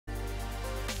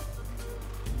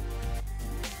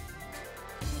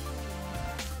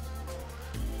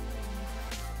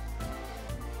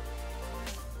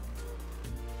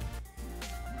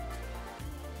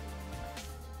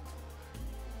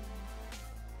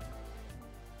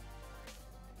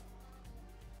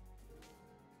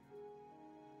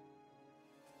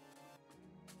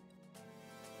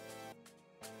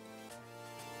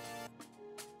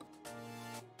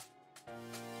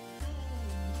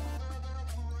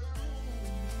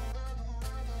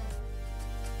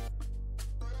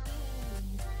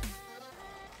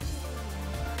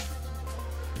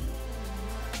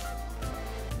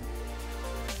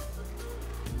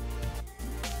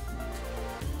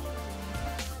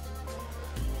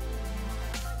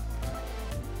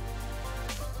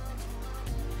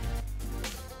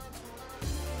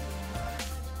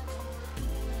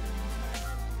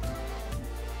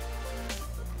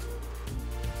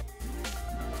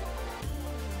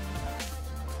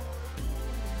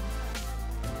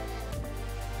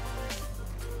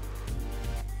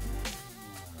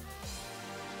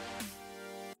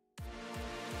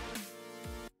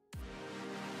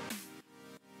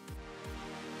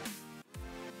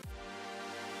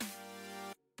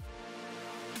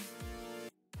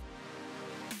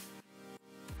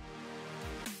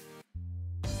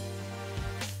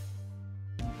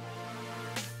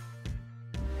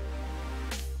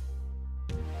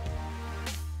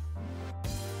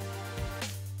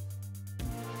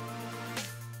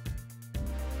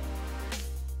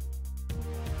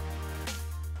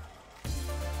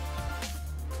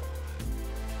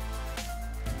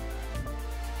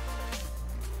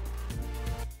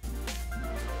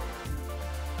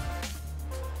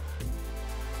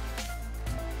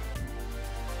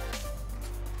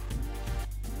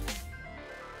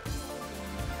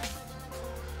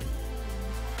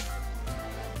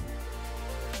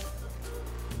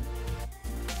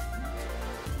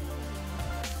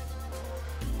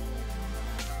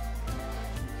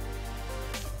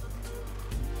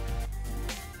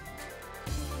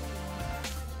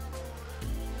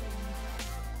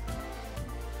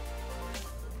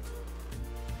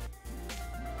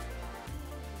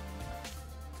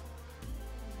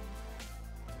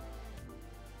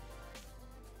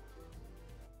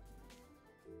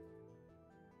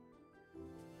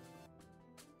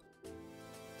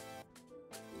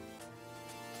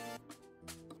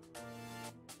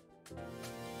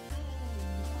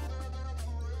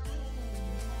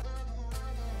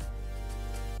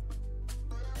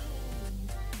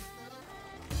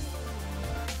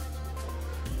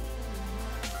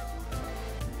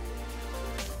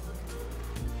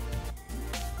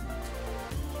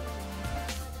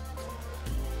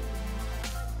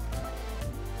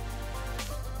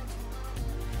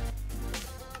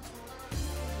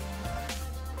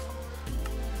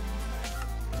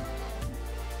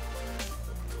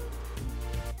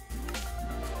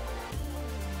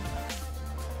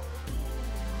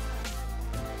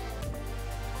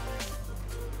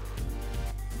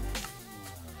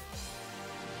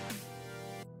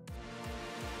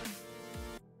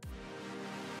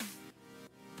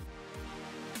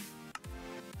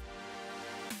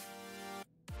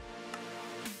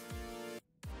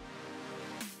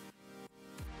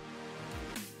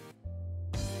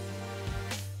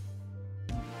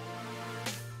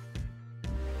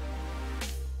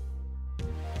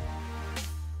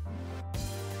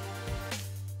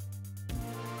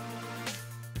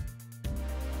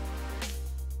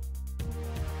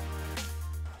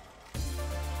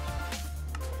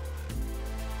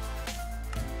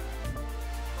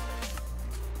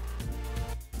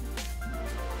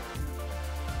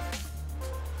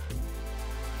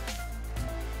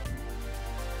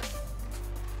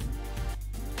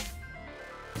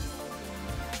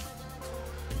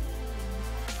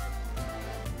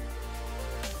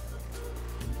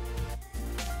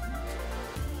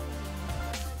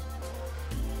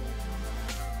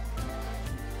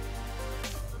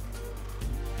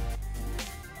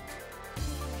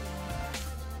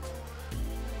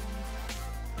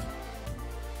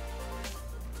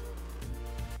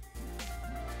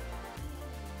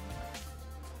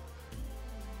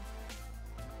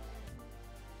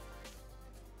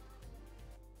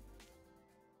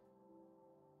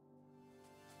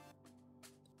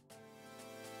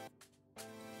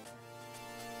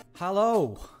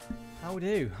Hello! How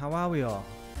do? How are we all?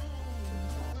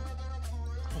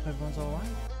 Hope everyone's alright.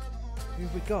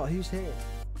 Who've we got? Who's here?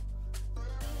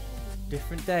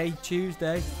 Different day,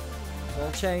 Tuesday.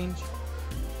 All change.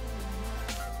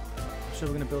 I'm sure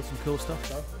we're going to build some cool stuff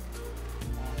though.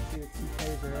 See the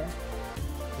TK over here.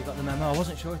 You got the memo. I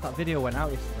wasn't sure if that video went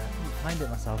out yesterday. I couldn't find it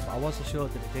myself, but I was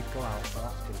assured that it did go out, so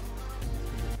that's good.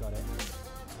 We've got it.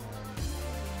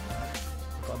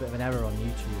 I've got a bit of an error on YouTube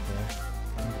here.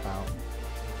 Find about.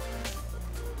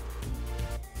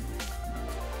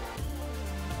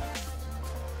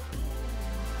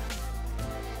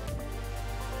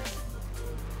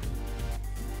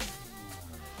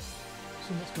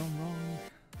 Something's gone wrong.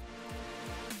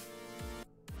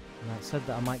 And I said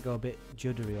that I might go a bit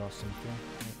juddery or something.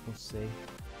 We'll see.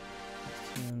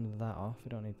 Let's turn that off. We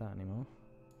don't need that anymore.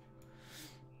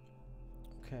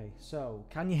 Okay, so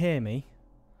can you hear me?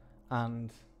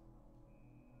 And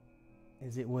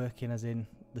is it working as in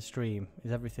the stream?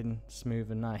 Is everything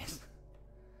smooth and nice?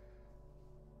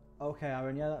 Okay,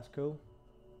 Aaron, yeah, that's cool.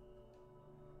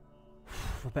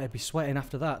 I better be sweating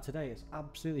after that today. It's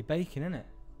absolutely baking, isn't it?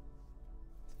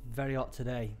 Very hot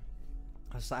today.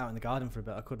 I sat out in the garden for a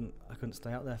bit. I couldn't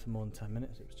stay out there for more than 10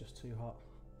 minutes. It was just too hot.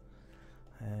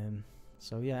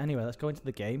 So yeah, anyway, let's go into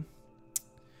the game.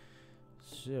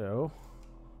 So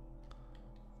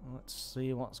let's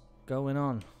see what's going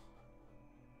on.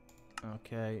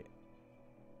 Okay.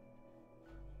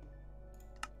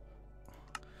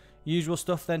 Usual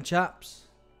stuff then, chaps.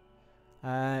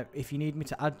 If you need me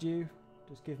to add you,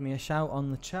 just give me a shout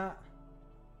on the chat.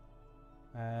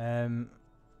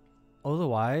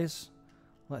 Otherwise,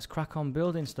 let's crack on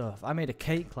building stuff. I made a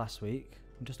cake last week.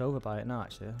 I'm just over by it now,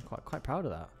 actually. I'm quite proud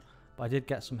of that. But I did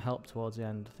get some help towards the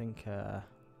end. I think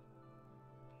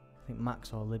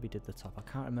Max or Libby did the top. I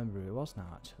can't remember who it was now,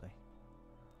 actually.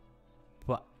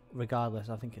 But regardless,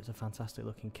 I think it's a fantastic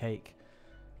looking cake.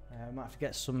 I might have to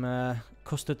get some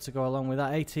custard to go along with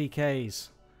that. ATKs.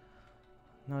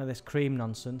 None of this cream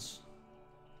nonsense.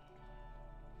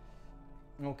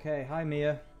 Okay, hi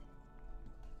Mia.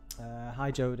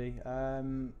 Hi Jody.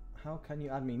 How can you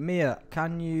add me? Mia,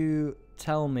 can you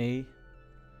tell me,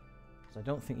 because I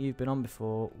don't think you've been on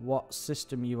before, what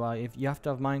system you are? If you have to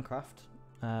have Minecraft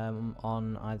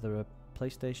on either a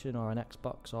PlayStation or an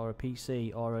Xbox or a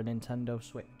PC or a Nintendo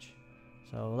Switch.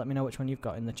 So let me know which one you've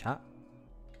got in the chat.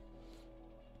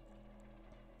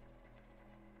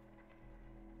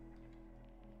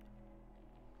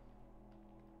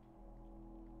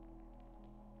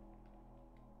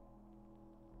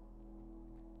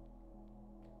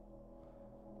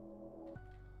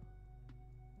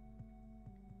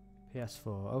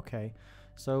 PS4, okay.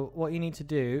 So what you need to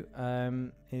do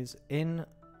is in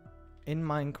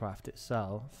Minecraft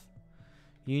itself,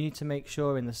 you need to make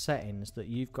sure in the settings that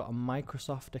you've got a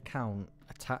Microsoft account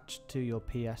attached to your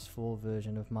PS4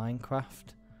 version of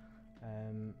Minecraft.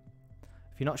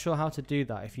 If you're not sure how to do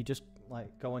that, if you just like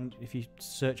go on, if you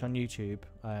search on YouTube,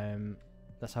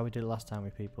 that's how we did it last time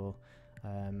with people.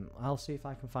 I'll see if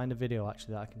I can find a video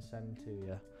actually that I can send to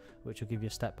you, which will give you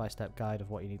a step-by-step guide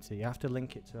of what you need to do. You have to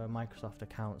link it to a Microsoft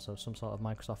account, so some sort of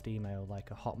Microsoft email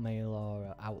like a Hotmail or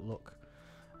a Outlook,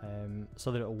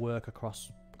 so that it'll work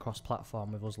across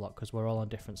platform with us lot, because we're all on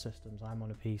different systems. I'm on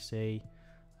a PC,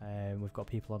 we've got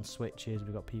people on Switches,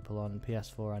 we've got people on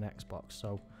PS4 and Xbox,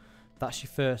 so that's your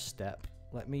first step.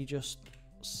 Let me just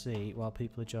see while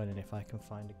people are joining if I can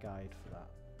find a guide for that.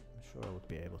 I'm sure I would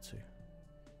be able to.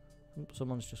 Oops,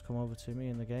 someone's just come over to me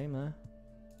in the game there.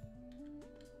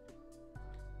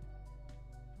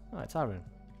 Oh, it's Aaron.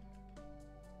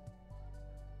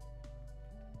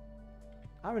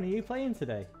 Aaron, are you playing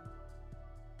today?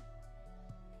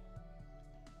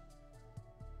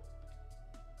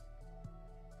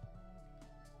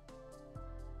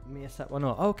 Me a set one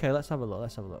up. Okay, let's have a look.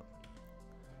 Let's have a look.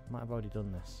 Might have already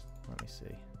done this. Let me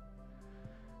see.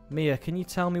 Mia, can you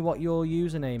tell me what your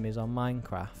username is on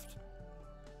Minecraft?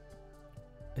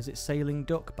 Is it Sailing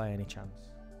Duck by any chance?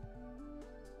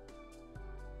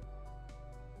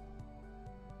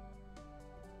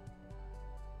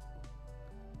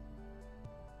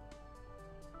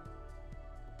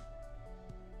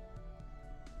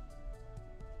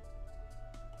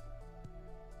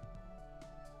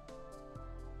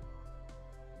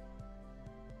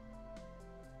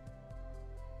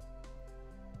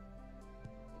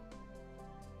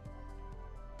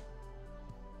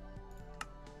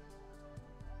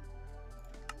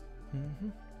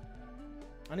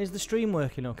 And is the stream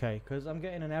working okay? Because I'm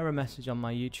getting an error message on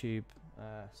my YouTube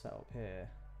setup here,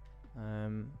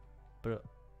 but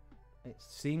it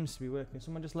seems to be working.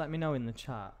 Someone just let me know in the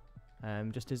chat.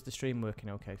 Just is the stream working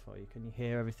okay for you? Can you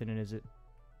hear everything, and is it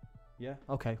Yeah.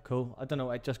 Okay. Cool. I don't know.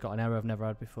 I just got an error I've never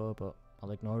had before, but I'll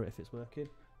ignore it if it's working.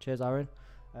 Cheers, Aaron.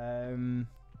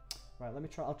 Right. Let me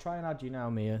try. I'll try and add you now,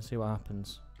 Mia. See what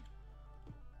happens.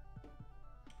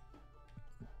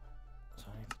 So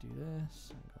I need to do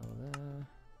this. Go there.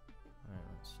 Right.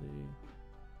 Let's see.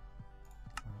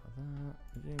 Out of that.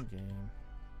 Resume game.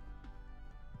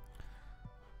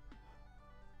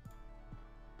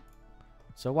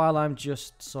 So while I'm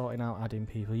just sorting out adding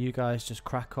people, you guys just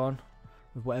crack on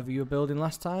with whatever you were building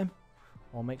last time,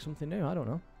 or make something new. I don't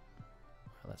know.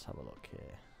 Right, let's have a look here.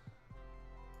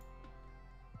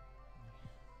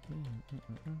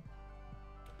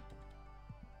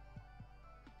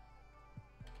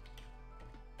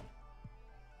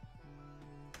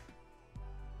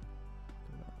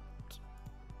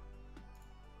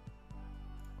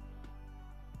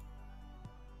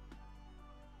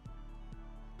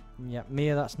 Yeah,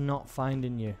 Mia, that's not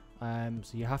finding you.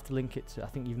 So you have to link it to. I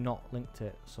think you've not linked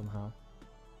it somehow.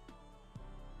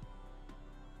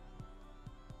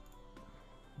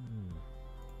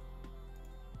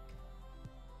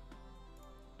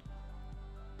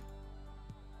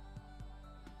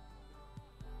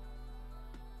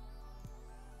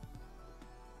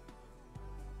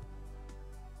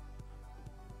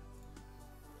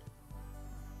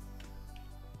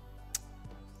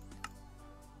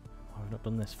 We've not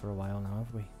done this for a while now,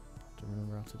 have we? Don't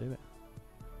remember how to do it.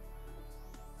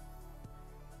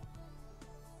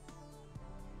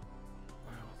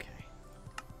 Okay.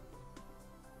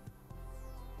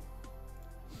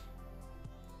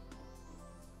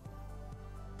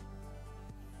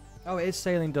 Oh, it is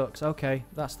Sailing Ducks. Okay,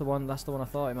 that's the one. That's the one I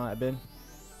thought it might have been.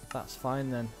 That's fine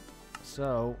then.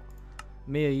 So,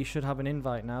 Mia, you should have an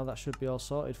invite now. That should be all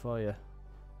sorted for you.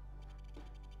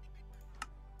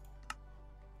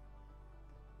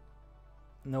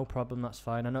 No problem, that's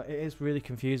fine. I know it is really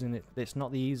confusing. It's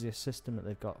not the easiest system that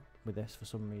they've got with this for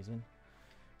some reason.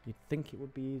 You'd think it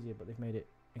would be easier, but they've made it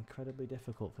incredibly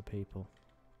difficult for people.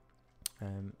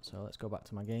 So let's go back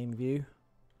to my game view.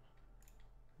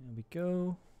 There we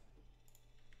go.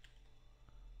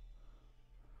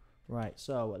 Right,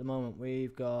 so at the moment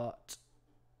we've got...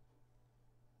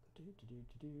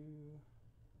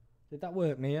 Did that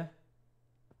work, Mia?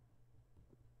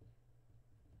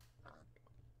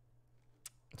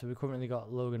 So we've currently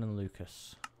got Logan and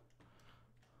Lucas.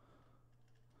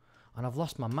 And I've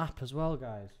lost my map as well,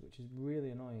 guys, which is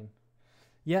really annoying.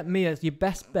 Yeah, Mia, your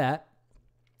best bet,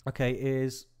 okay,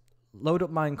 is load up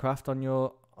Minecraft on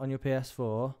your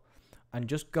PS4 and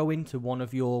just go into one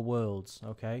of your worlds,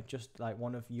 okay? Just like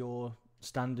one of your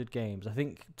standard games. I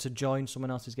think to join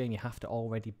someone else's game, you have to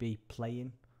already be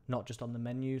playing, not just on the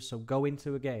menu. So go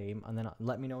into a game and then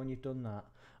let me know when you've done that.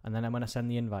 And then when I send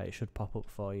the invite, it should pop up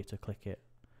for you to click it.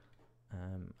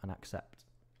 And accept.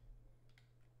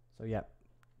 So yeah,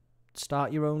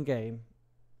 start your own game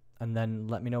and then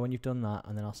let me know when you've done that,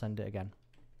 and then I'll send it again.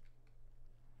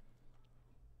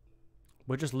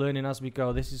 We're just learning as we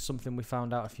go. This is something we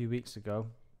found out a few weeks ago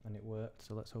and it worked,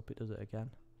 so let's hope it does it again.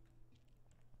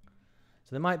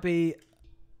 So there might be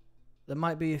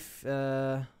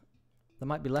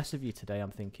less of you today,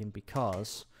 I'm thinking,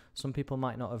 because some people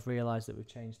might not have realised that we've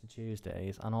changed the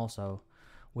Tuesdays, and also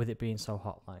with it being so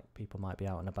hot, like, people might be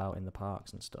out and about in the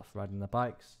parks and stuff, riding their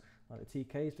bikes, like the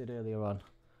TKs did earlier on.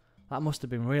 That must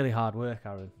have been really hard work,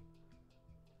 Aaron.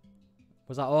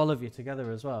 Was that all of you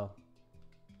together as well?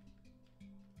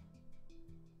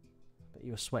 But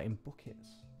you were sweating buckets.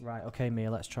 Right, okay,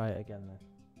 Mia, let's try it again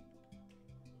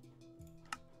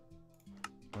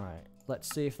then. Right, let's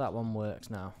see if that one works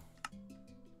now.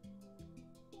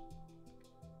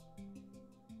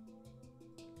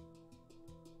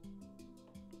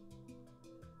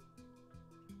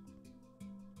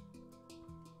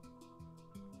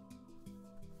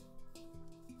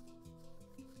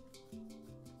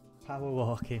 Power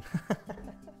walking.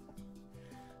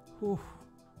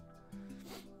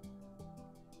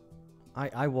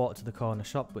 I walked to the corner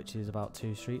shop, which is about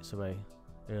 2 streets away,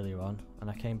 earlier on, and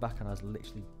I came back and I was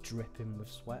literally dripping with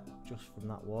sweat just from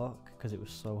that walk because it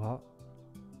was so hot.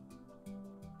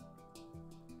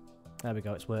 There we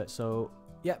go, it's worked. So,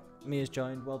 yep, Mia's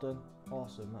joined. Well done.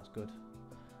 Awesome, that's good.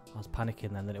 I was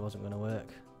panicking then that it wasn't going to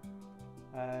work.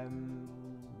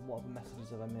 What other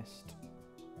messages have I missed?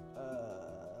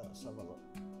 Let's have a look.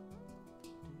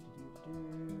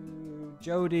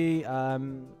 Jody,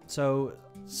 so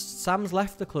Sam's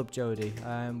left the club, Jody.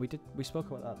 We spoke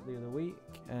about that the other week.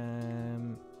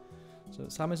 So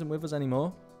Sam isn't with us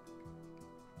anymore.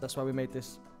 That's why we made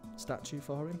this statue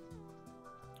for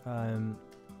him.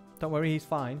 Don't worry, he's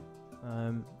fine.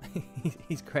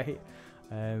 He's great.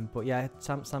 But yeah,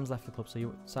 Sam's left the club,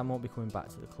 so Sam won't be coming back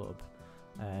to the club.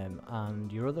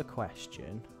 And your other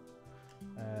question,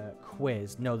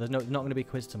 quiz. No, there's not going to be a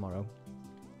quiz tomorrow.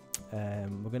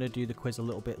 We're going to do the quiz a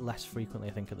little bit less frequently,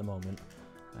 I think, at the moment.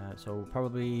 So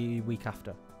probably week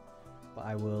after.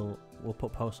 But we'll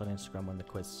put posts on Instagram when the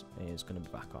quiz is going to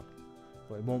be back on.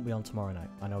 But it won't be on tomorrow night.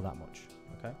 I know that much.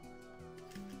 Okay.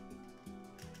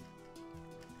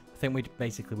 I think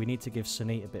we need to give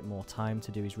Sunit a bit more time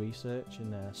to do his research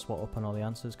and swat up on all the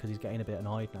answers, because he's getting a bit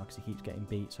annoyed now because he keeps getting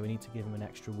beat. So we need to give him an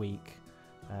extra week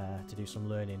to do some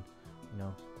learning. You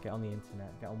know, get on the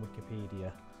internet, get on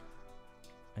Wikipedia,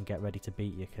 and get ready to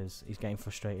beat you, because he's getting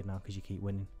frustrated now because you keep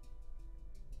winning.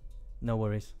 No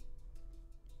worries.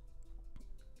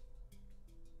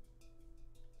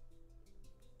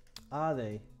 Are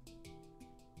they?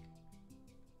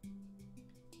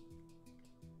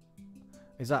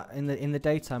 Is that in the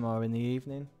daytime or in the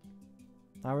evening,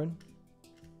 Aaron?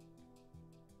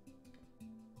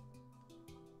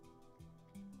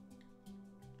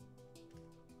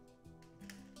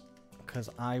 Because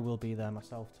I will be there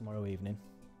myself tomorrow evening.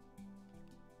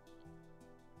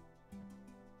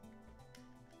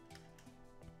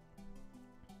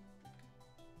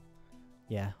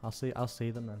 Yeah, I'll see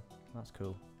them then. That's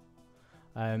cool.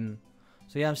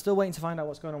 So yeah, I'm still waiting to find out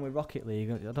what's going on with Rocket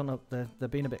League. I don't know, they're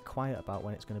being a bit quiet about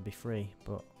when it's going to be free,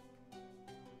 but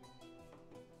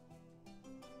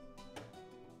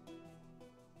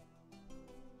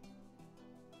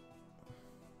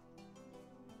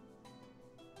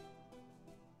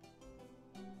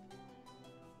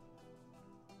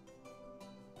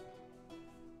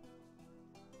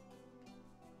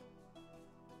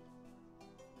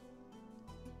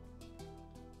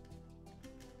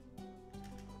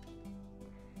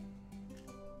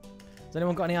has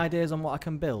anyone got any ideas on what I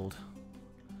can build?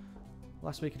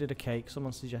 Last week I did a cake.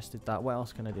 Someone suggested that. What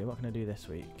else can I do? What can I do this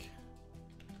week?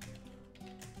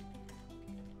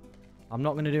 I'm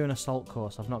not going to do an assault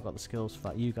course. I've not got the skills for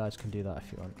that. You guys can do that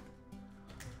if you want.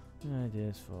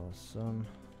 Ideas for something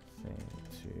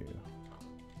to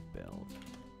build.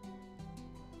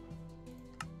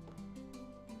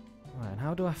 Right, and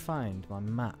how do I find my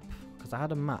map? Because I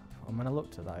had a map, and when I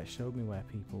looked at that, it showed me where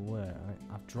people were.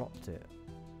 I've dropped it.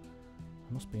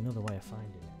 There must be another way of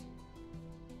finding it.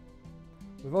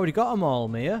 We've already got them all,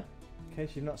 Mia. In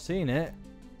case you've not seen it.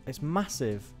 It's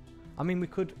massive. I mean, we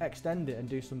could extend it and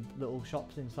do some little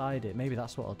shops inside it. Maybe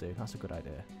that's what I'll do. That's a good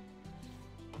idea.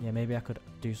 Yeah, maybe I could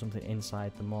do something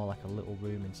inside the mall, like a little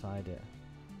room inside it.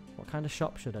 What kind of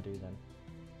shop should I do then?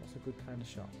 What's a good kind of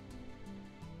shop?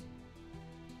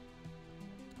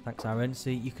 Thanks, Aaron.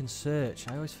 See, you can search.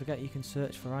 I always forget you can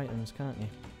search for items, can't you?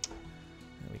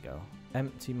 There we go.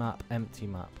 Empty map, empty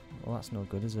map. Well, that's no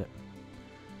good, is it?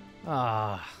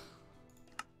 Ah.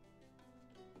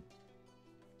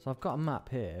 So I've got a map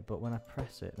here, but when I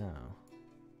press it now,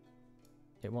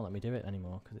 it won't let me do it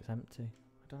anymore because it's empty.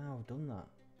 I don't know how I've done that.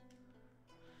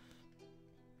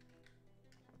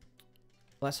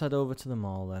 Let's head over to the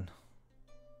mall then.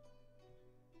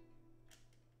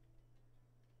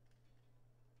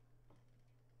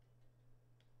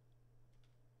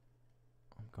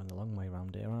 I'm going the long way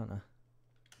around here, aren't I?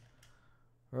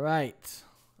 Right.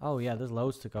 Oh yeah, there's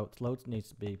loads to go. Loads needs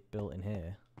to be built in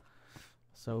here.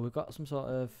 So we've got some sort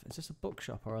of... Is this a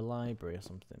bookshop or a library or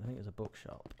something? I think it's a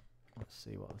bookshop. Let's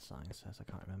see what the sign says. I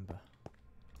can't remember.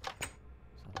 Let's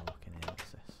have a look in here.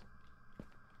 What's this?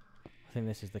 I think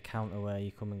this is the counter where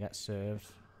you come and get served.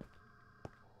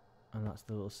 And that's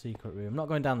the little secret room. I'm not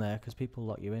going down there because people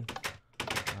lock you in.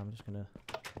 I'm just going to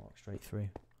walk straight through.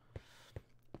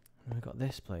 And we've got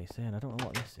this place here, and I don't know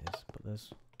what this is, but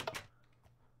there's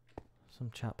some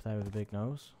chap there with a big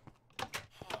nose.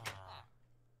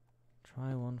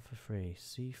 Try one for free.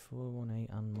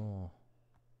 C418 and more.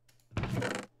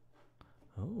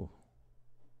 Oh.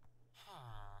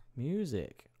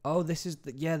 Music. Oh, this is...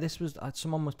 yeah, this was...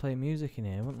 someone was playing music in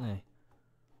here, weren't they?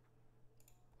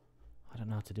 I don't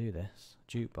know how to do this.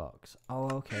 Jukebox. Oh,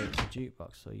 okay, it's a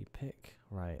jukebox, so you pick...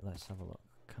 Right, let's have a look.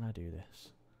 Can I do this?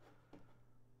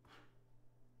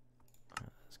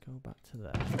 Right, let's go back to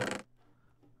there.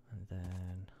 And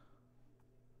then...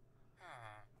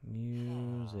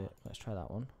 music. Let's try that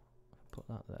one. Put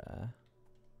that there.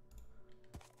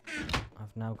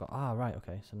 I've now got... ah, right,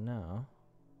 okay, so now...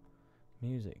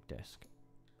 music disc.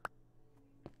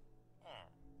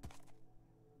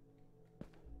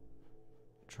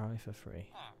 Try for free.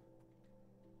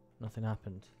 Nothing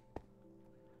happened.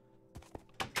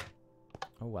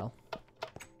 Oh well.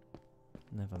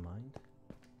 Never mind.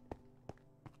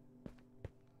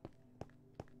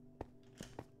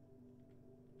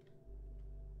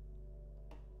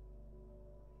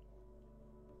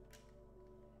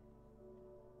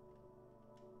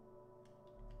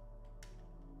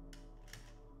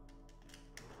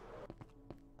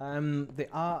 The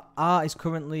art is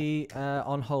currently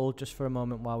on hold just for a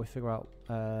moment while we figure out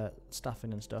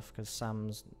staffing and stuff, because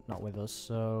Sam's not with us.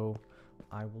 So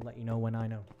I will let you know when I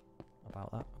know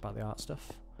about that, about the art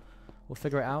stuff. We'll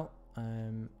figure it out,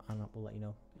 and we'll let you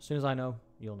know. As soon as I know,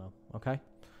 you'll know. Okay?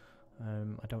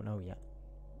 I don't know yet.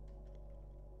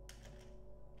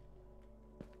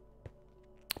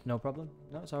 No problem.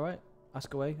 No, it's all right.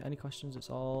 Ask away. Any questions? It's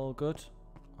all good.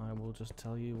 I will just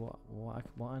tell you what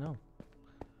I know.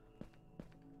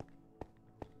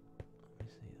 Let me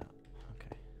see that.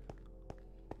 Okay.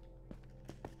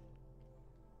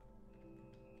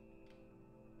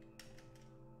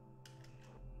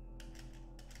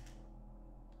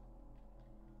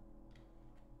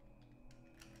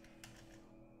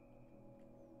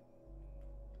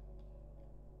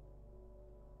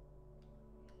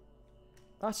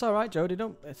 That's all right, Jody.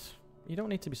 You don't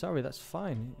need to be sorry. That's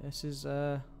fine. This is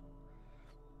if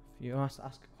you want to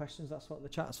ask questions, that's what the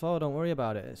chat's for. Don't worry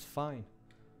about it. It's fine.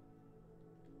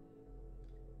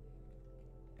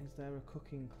 Is there a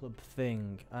cooking club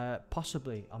thing?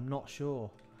 Possibly. I'm not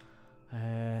sure.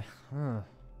 Is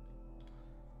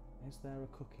there a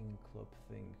cooking club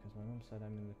thing? Because my mum said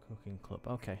I'm in the cooking club.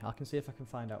 Okay, I can see if I can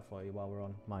find out for you while we're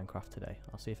on Minecraft today.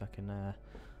 I'll see if I can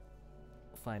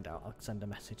find out. I'll send a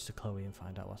message to Chloe and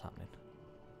find out what's happening.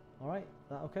 Alright,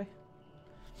 that okay?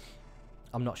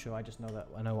 I'm not sure, I just know that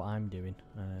I know what I'm doing,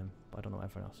 but I don't know what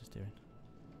everyone else is doing.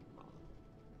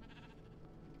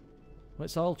 Well,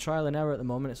 it's all trial and error at the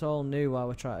moment. It's all new while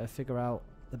we're trying to figure out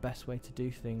the best way to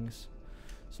do things.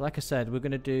 So like I said, I'm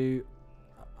going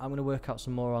to work out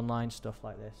some more online stuff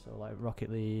like this, so like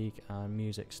Rocket League and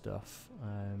music stuff,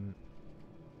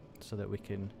 so that we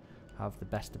can have the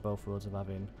best of both worlds of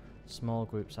having small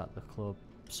groups at the club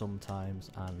sometimes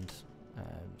and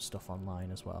stuff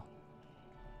online as well.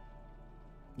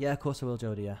 Yeah, of course I will,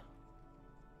 Jodie, yeah.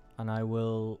 And I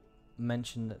will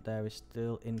mention that there is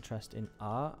still interest in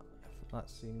art, if that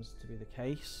seems to be the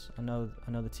case. I know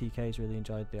the TKs really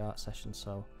enjoyed the art session,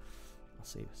 so I'll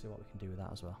see what we can do with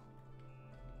that as well.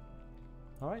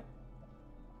 Alright.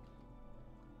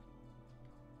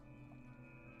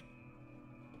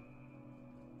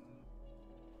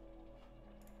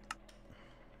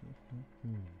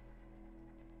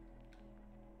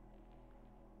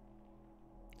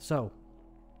 So,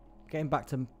 getting back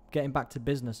to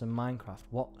business and Minecraft,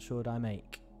 what should I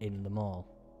make in the mall?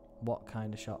 What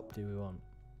kind of shop do we want?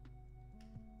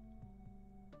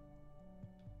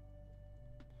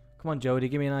 Come on, Jodie,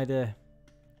 give me an idea.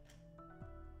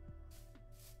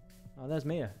 Oh, there's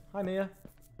Mia. Hi, Mia.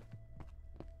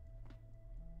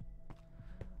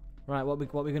 Right, what we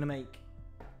gonna make?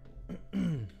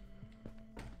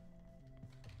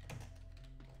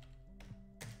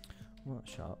 What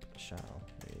shop shall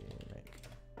we make?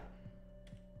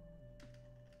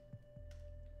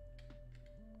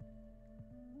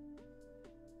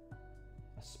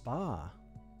 A spa?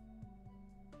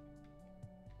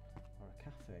 Or a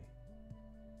cafe?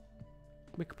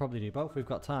 We could probably do both, we've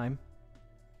got time.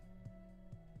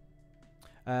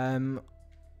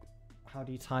 How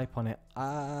do you type on it?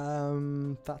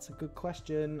 That's a good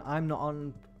question. I'm not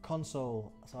on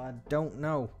console, so I don't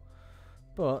know.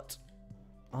 But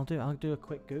I'll do a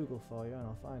quick Google for you and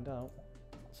I'll find out.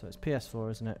 So it's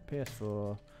PS4, isn't it?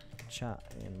 PS4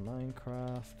 chat in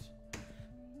Minecraft.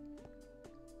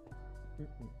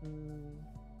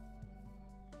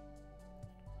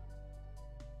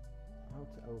 How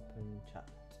to open chat.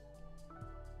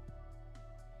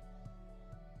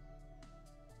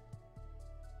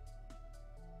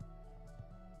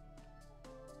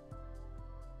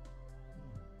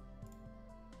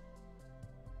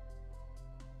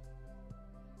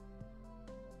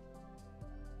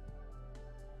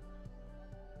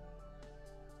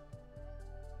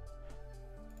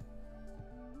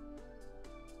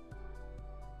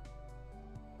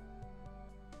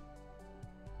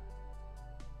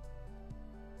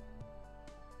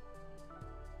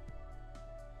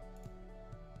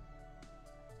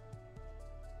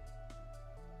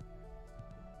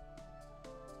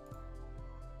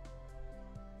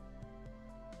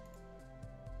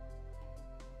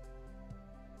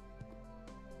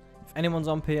 If anyone's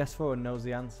on PS4 and knows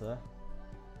the answer,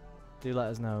 do let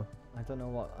us know. I don't know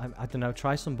what I don't know.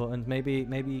 Try some buttons. Maybe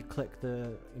click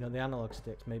the the analog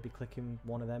sticks. Maybe clicking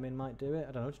one of them in might do it.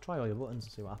 I don't know. Just try all your buttons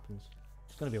and see what happens.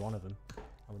 It's gonna be one of them,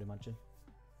 I would imagine.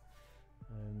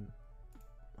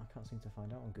 I can't seem to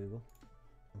find out on Google,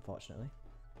 unfortunately.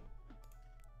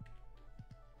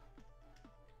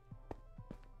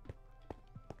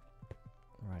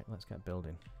 Right, let's get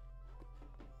building.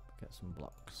 Get some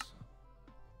blocks.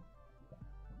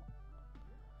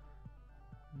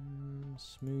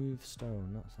 Smooth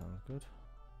stone, that sounds good.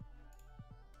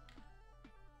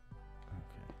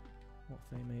 Okay. What have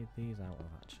they made these out of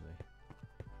actually?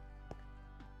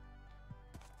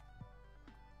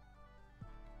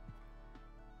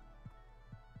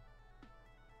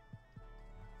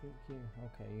 I think you...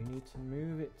 Okay, you need to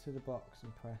move it to the box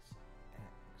and press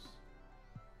X.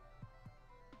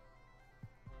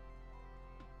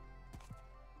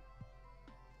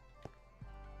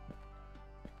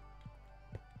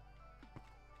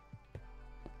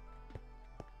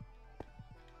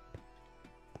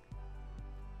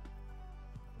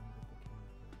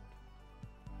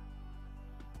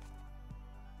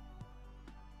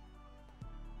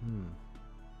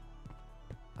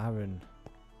 Aaron,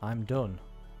 I'm done.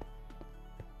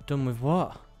 Done with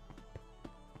what?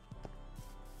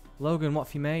 Logan, what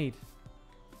have you made?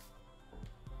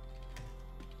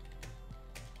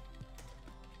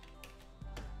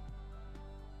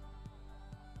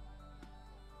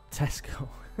 Tesco.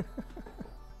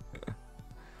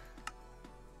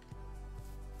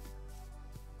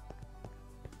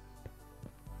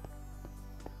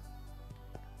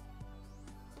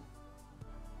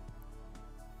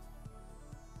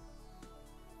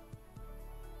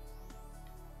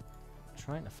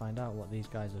 Trying to find out what these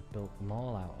guys have built them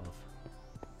all out of.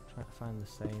 Trying to find the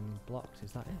same blocks.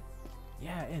 Is that it?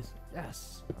 Yeah, it is.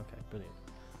 Yes. Okay, brilliant.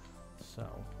 So.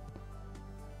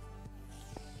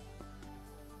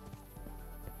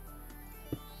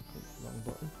 Oops, wrong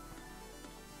button.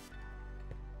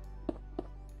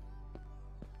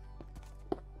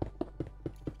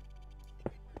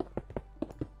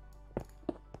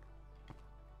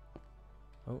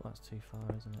 Oh, that's too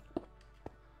far, isn't it?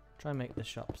 Try and make the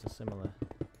shops a similar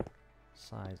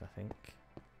size, I think.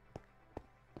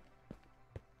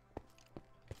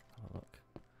 Have a look.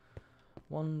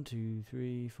 1, 2,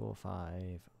 3, 4,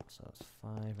 5. So that's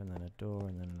 5, and then a door,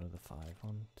 and then another 5.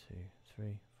 1, 2,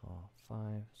 3, 4, 5.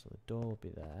 So the door will be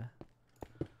there.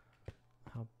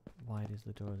 How wide is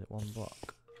the door? Is it 1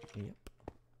 block? Yep.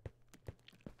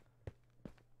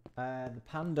 The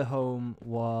panda home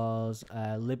was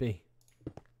Libby.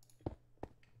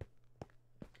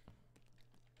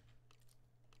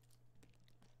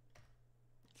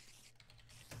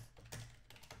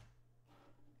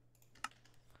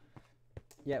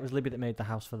 Yeah, it was Libby that made the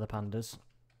house for the pandas.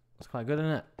 That's quite good,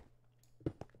 isn't it?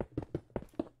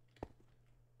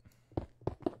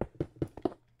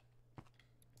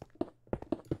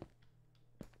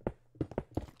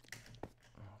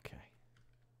 Okay.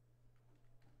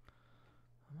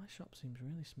 My shop seems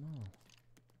really small.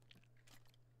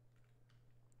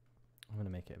 I'm going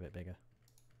to make it a bit bigger.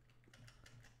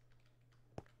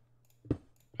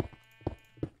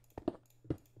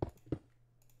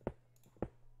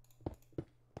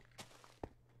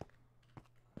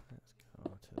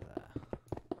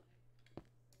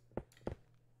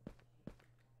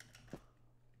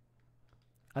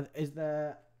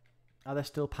 Are there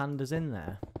still pandas in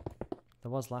there?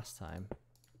 There was last time.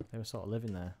 They were sort of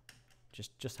living there,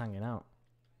 just hanging out.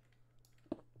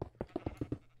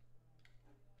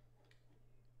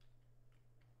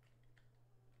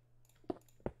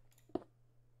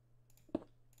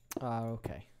 Ah,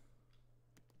 okay.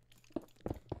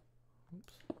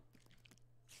 Oops.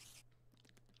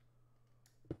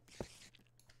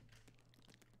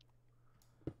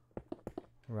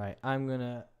 Right, I'm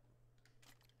gonna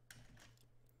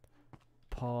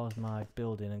pause my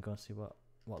building and go see what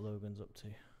Logan's up to.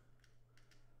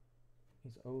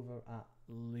 He's over at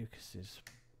Lucas's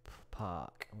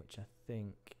park, which I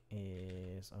think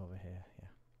is over here. Yeah.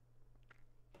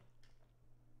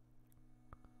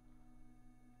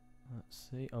 Let's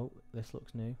see. Oh, this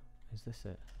looks new. Is this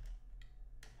it?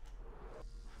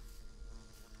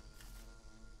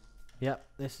 Yep,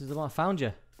 this is the one. I found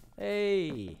you.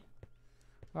 Hey.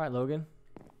 All right, Logan.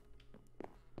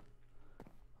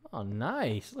 Oh,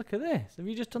 nice. Look at this. Have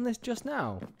you just done this just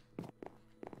now?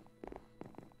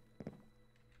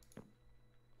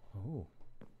 Oh.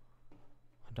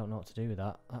 I don't know what to do with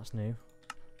that. That's new.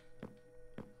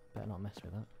 Better not mess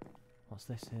with that. What's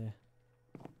this here?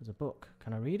 There's a book.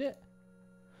 Can I read it?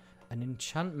 An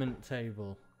enchantment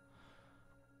table.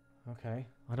 Okay.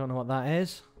 I don't know what that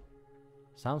is.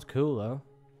 Sounds cool, though.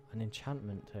 An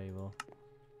enchantment table.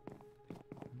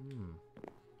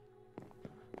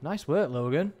 Nice work,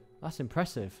 Logan. That's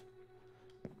impressive.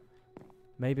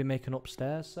 Maybe make an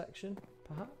upstairs section,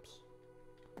 perhaps?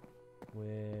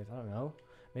 With, I don't know.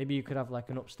 Maybe you could have like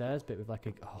an upstairs bit with like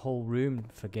a whole room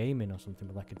for gaming or something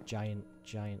with like a giant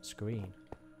screen.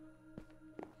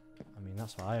 I mean,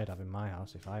 that's what I'd have in my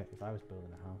house if I was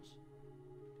building a house.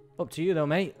 Up to you though,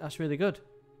 mate. That's really good.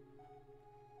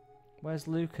 Where's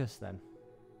Lucas then?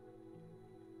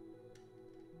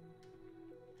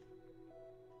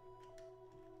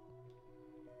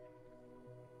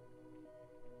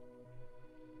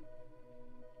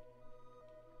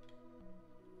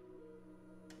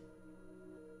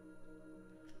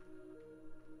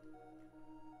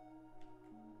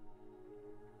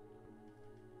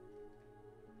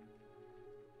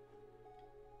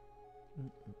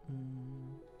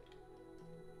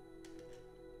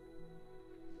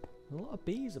 A lot of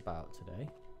bees about today.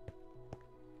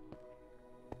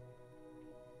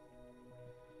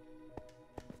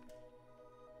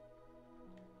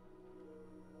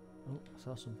 Oh, I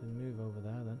saw something move over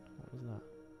there then. What was that?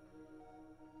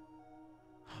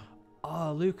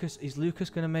 Oh, Lucas. Is Lucas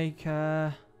going to make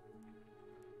Dr.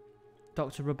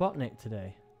 Robotnik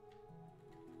today?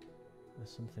 There's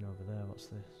something over there. What's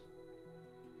this?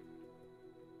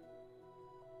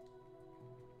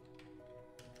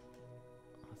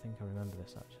 I think I remember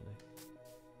this actually.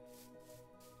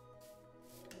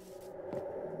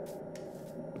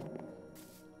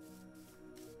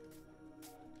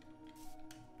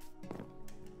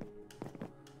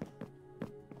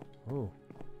 Oh.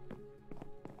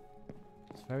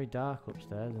 It's very dark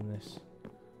upstairs in this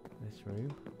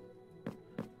room.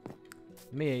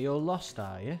 Mia, you're lost,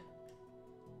 are you?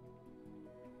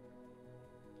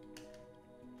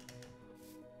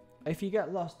 If you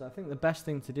get lost, I think the best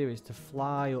thing to do is to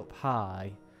fly up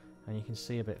high and you can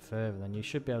see a bit further. Then you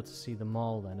should be able to see the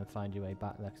mall then and find your way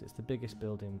back there, because it's the biggest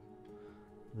building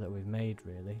that we've made,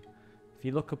 really. If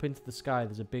you look up into the sky,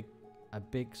 there's a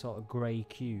big sort of grey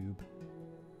cube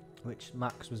which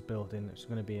Max was building. It's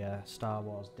going to be a Star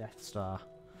Wars Death Star.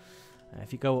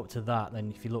 If you go up to that,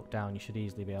 then if you look down, you should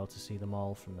easily be able to see the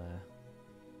mall from there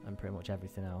and pretty much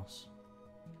everything else.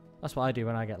 That's what I do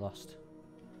when I get lost.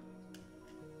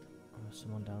 There's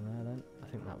someone down there then. I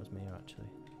think that was Mia actually.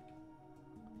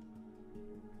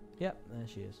 Yep, there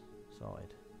she is.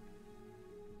 Sorted.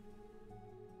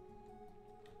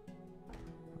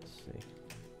 Let's see.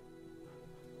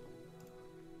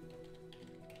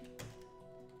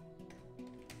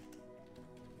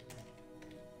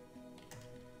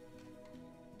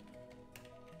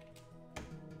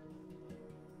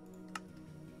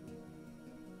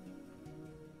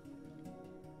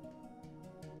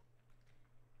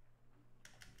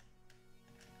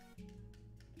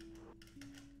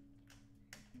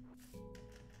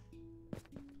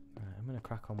 I'm going to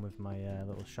crack on with my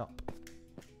little shop.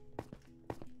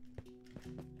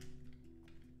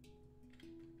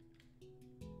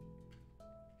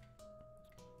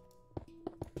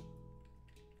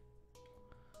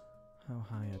 How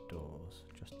high are doors?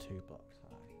 Just 2 blocks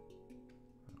high.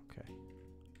 Okay.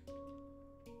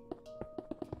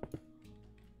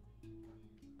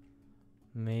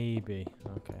 Maybe.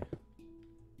 Okay.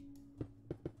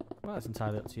 Well, it's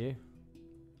entirely up to you.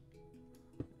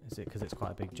 Is it because it's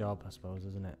quite a big job, I suppose,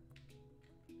 isn't it?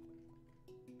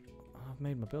 Oh, I've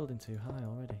made my building too high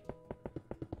already.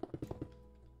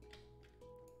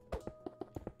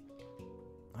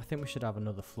 I think we should have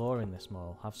another floor in this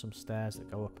mall. Have some stairs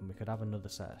that go up, and we could have another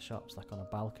set of shops, like on a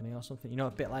balcony or something. You know,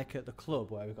 a bit like at the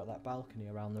club where we've got that balcony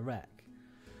around the wreck.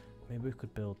 Maybe we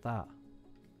could build that.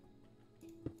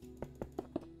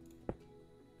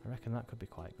 I reckon that could be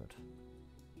quite good.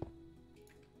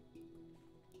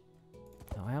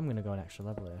 Now, I am going to go an extra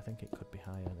level here. I think it could be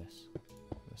higher, this.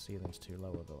 The ceiling's too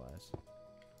low otherwise.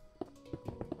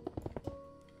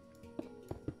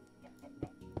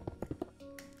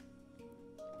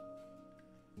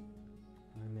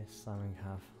 I miss slamming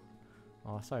half.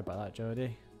 Oh, sorry about that,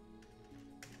 Jodie.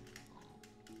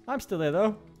 I'm still there,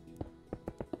 though.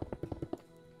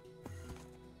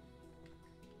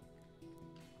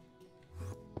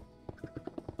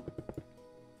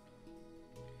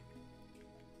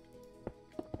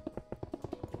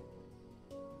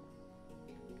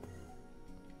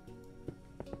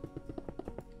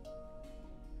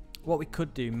 What we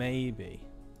could do, maybe,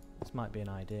 this might be an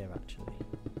idea actually,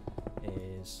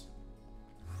 is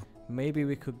maybe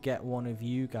we could get one of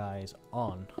you guys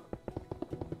on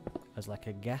as like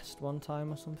a guest one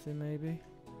time or something, maybe,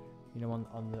 you know,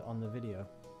 on the video.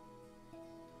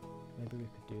 Maybe we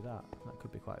could do that. That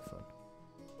could be quite fun.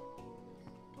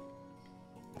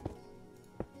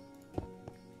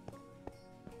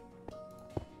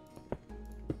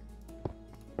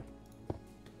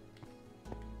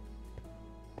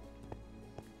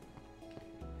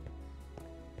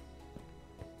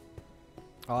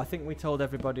 Oh, I think we told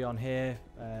everybody on here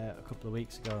a couple of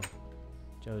weeks ago,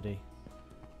 Jody,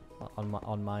 on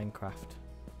Minecraft,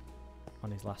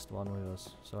 on his last one with us.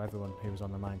 So everyone who was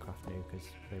on the Minecraft knew because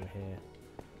they were here.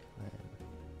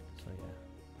 So yeah.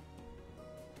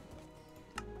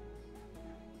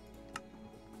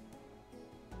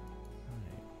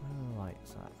 Alright, where are the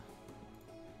lights at?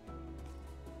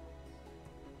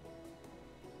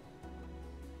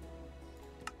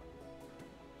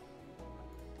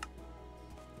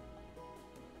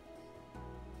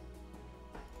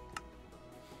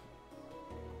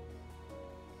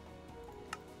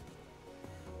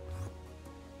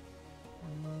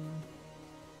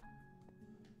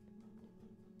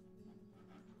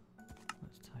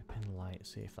 light,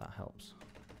 see if that helps.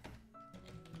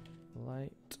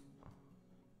 Light.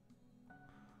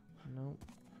 Nope.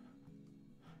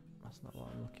 That's not what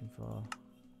I'm looking for.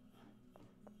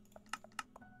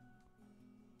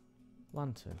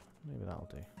 Lantern. Maybe that'll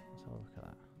do. Let's have a look at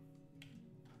that.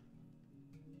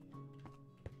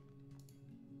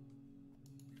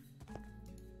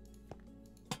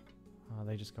 Oh,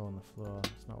 they just go on the floor.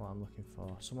 That's not what I'm looking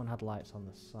for. Someone had lights on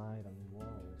the side, on the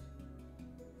walls.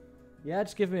 Yeah,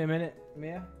 just give me a minute,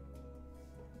 Mia.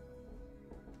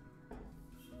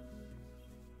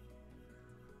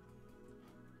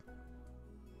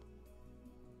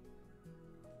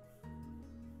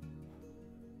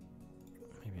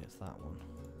 Maybe it's that one.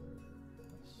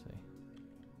 Let's see.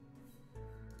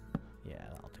 Yeah,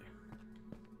 that'll do.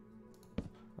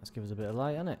 Let's give us a bit of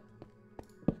light, innit?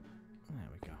 There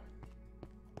we go.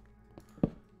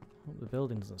 Hope the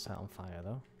building doesn't set on fire,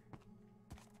 though.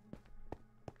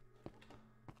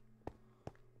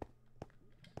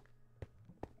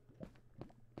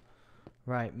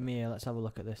 Right, Mia, let's have a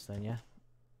look at this then, yeah?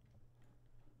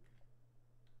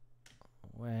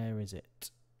 Where is it?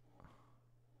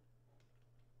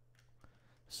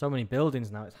 So many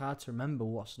buildings now, it's hard to remember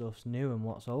what stuff's new and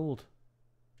what's old.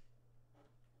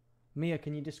 Mia,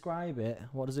 can you describe it?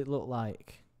 What does it look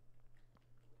like?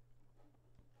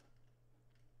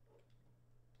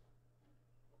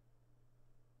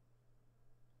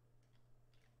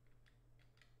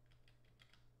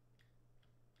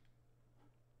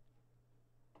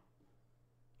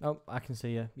 Oh, I can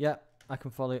see you. Yeah, I can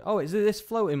follow you. Oh, is it this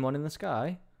floating one in the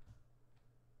sky?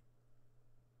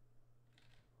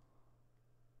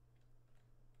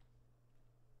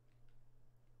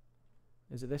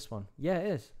 Is it this one? Yeah,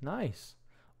 it is. Nice.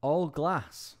 All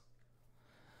glass.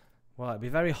 Well, it'd be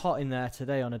very hot in there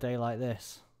today on a day like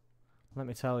this. Let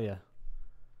me tell you.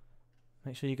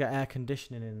 Make sure you get air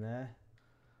conditioning in there.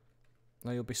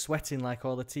 Or you'll be sweating like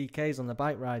all the TKs on the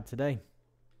bike ride today.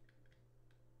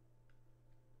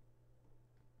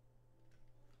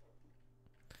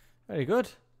 Very good.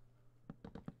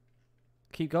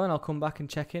 Keep going. I'll come back and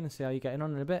check in and see how you're getting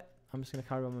on in a bit. I'm just going to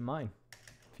carry on with mine,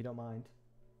 if you don't mind.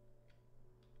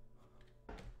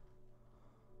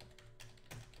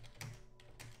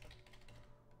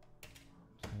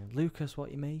 Lucas, what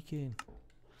are you making?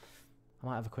 I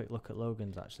might have a quick look at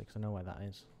Logan's actually, because I know where that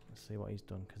is. Let's see what he's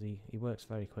done, because he works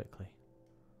very quickly.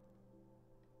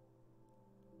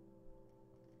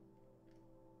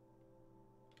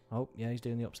 Oh, yeah, he's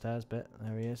doing the upstairs bit.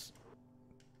 There he is.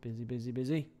 Busy, busy,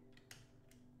 busy.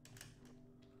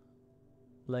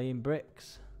 Laying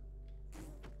bricks.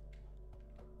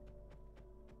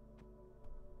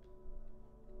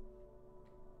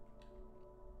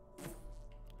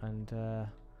 And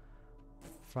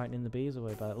frightening the bees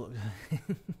away by the look.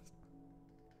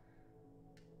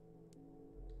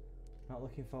 Not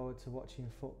looking forward to watching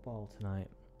football tonight.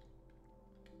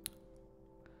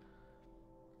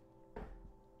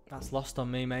 That's lost on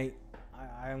me, mate.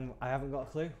 I haven't got a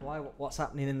clue. What's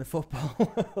happening in the football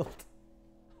world?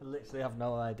 I literally have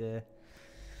no idea.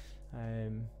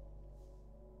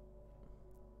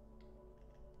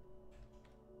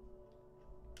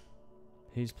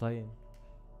 Who's playing?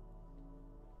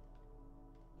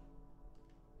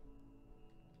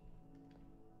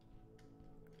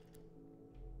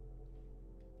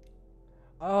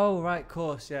 Oh, right,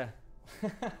 course, yeah. I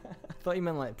thought you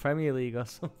meant like Premier League or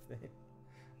something.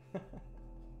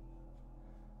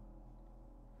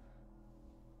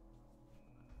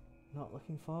 Not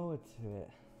looking forward to it.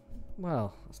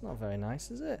 Well, that's not very nice,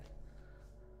 is it?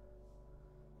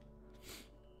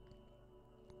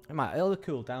 It'll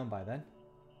cool down by then.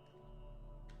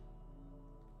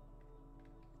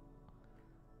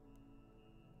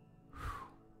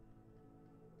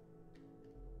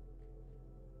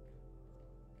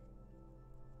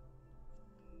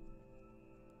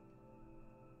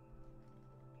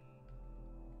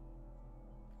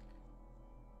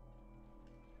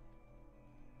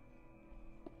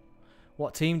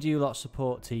 What team do you lot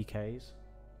support, TKs?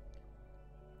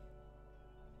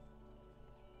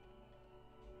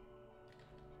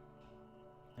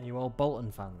 Are you all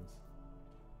Bolton fans?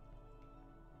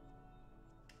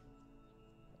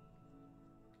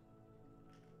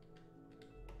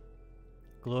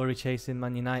 Glory chasing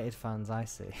Man United fans, I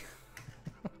see.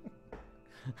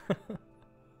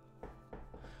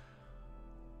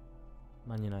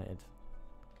 Man United.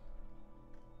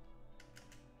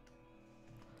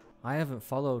 I haven't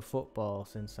followed football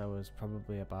since I was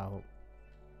probably about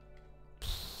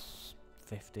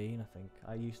 15, I think.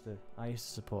 I used to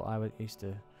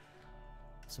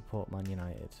support Man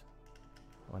United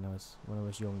when I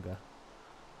was younger.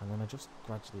 And then I just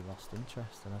gradually lost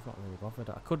interest, and I've not really bothered.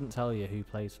 I couldn't tell you who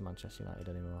plays for Manchester United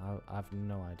anymore. I have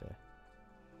no idea.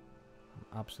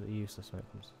 I'm absolutely useless when it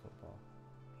comes to football.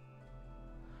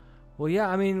 Well, yeah,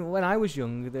 I mean, when I was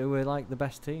young, they were like the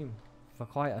best team for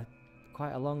quite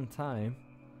a long time.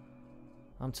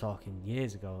 I'm talking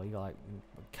years ago. You got like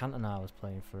Cantona was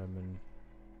playing for him, and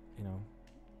you know,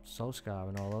 Solskjaer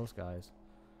and all those guys.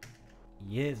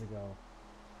 Years ago.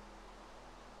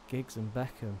 Giggs and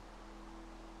Beckham.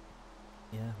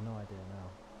 Yeah, no idea now.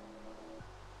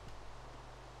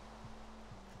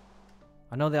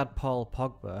 I know they had Paul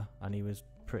Pogba, and he was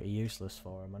pretty useless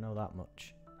for him. I know that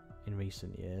much. In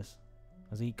recent years,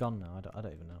 has he gone now? I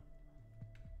don't even know.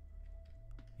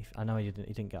 I know he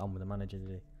didn't get on with the manager, did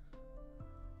he?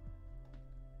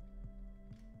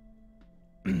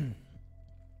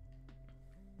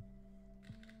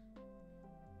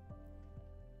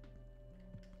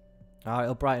 Alright,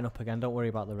 it'll brighten up again. Don't worry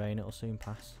about the rain. It'll soon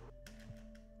pass.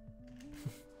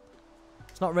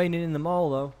 It's not raining in the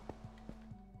mall, though.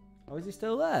 Oh, is he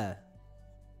still there?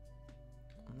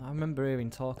 I remember hearing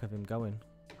talk of him going.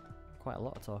 Quite a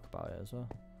lot of talk about it as well.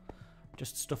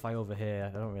 Just stuff I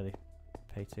overhear. I don't really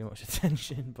pay too much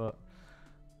attention, but...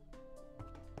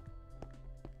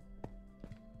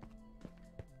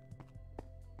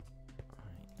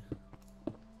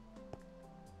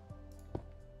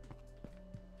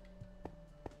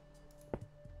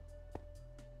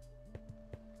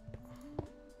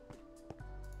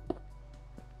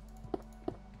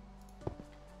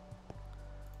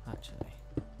 Actually,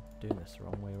 doing this the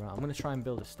wrong way around. I'm going to try and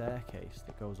build a staircase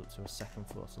that goes up to a second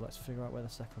floor. So let's figure out where the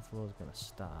second floor is going to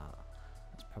start.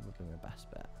 That's probably my best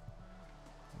bet.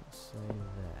 Let's say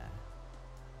there.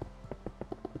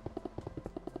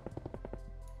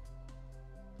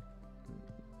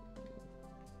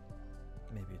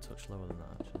 Maybe a touch lower than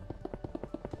that, actually.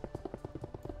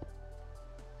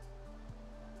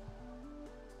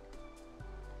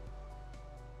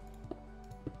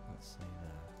 Let's say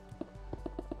there.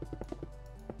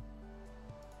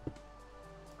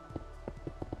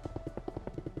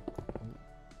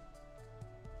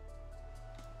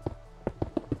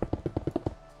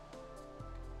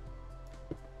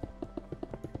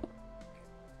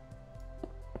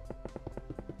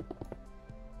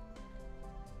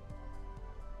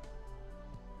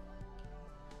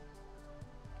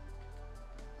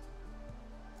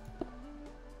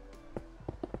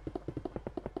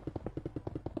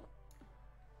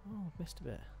 Missed a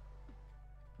bit.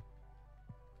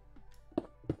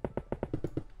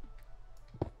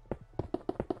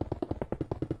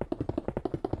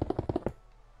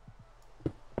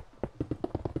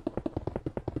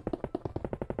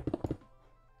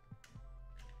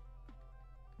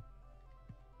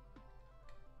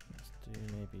 Let's do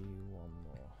maybe one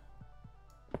more.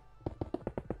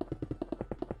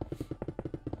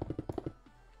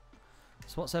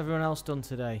 So what's everyone else done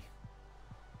today?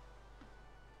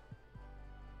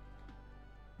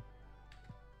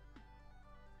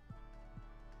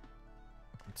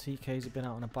 TK's have been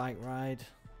out on a bike ride.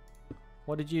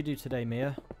 What did you do today,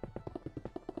 Mia?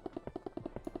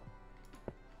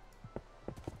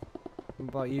 What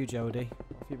about you, Jodie?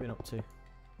 What have you been up to?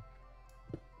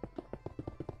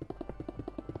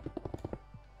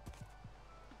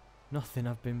 Nothing,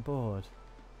 I've been bored.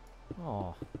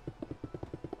 Oh.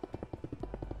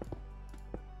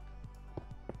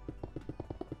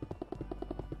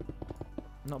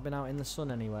 Not been out in the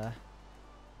sun anywhere.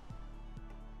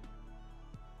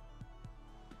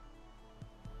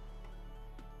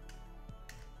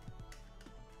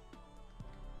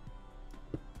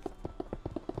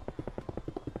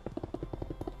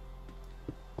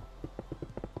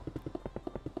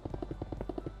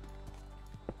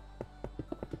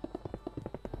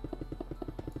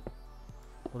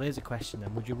 Well, there's a question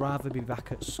then. Would you rather be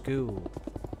back at school?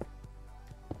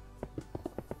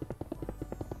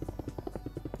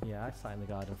 Yeah, I sat in the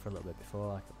garden for a little bit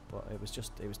before, but it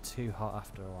was too hot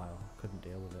after a while. Couldn't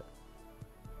deal with it.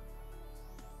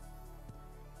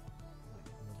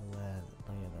 Little layer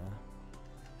there.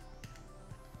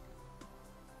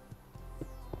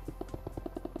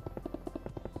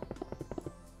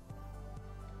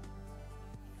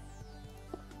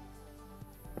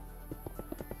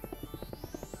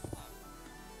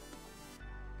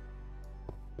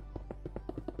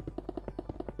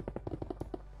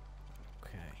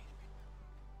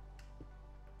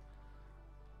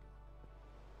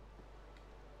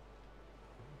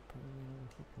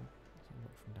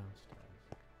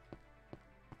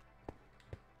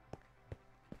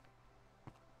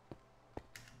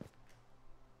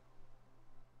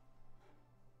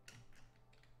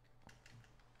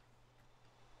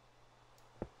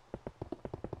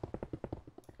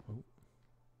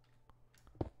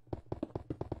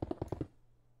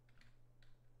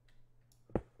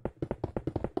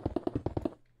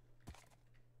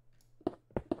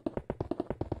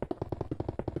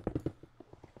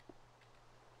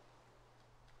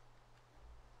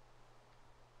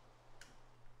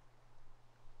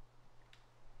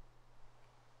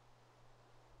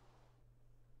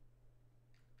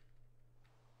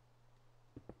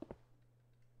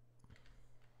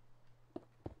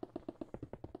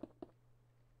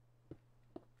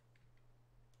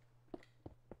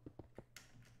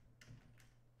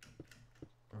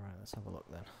 let's have a look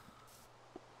then.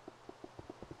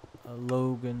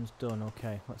 Logan's done.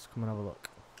 Okay, let's come and have a look.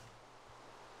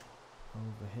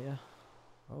 Over here.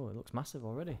 Oh, it looks massive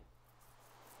already.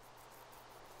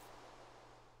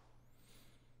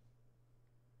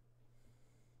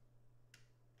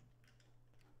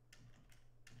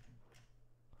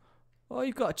 Oh,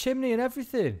 you've got a chimney and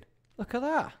everything. Look at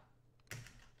that.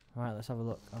 Right, let's have a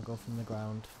look. I'll go from the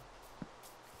ground.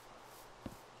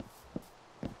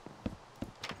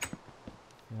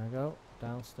 Here I go.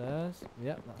 Downstairs.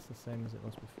 Yep, that's the same as it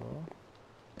was before.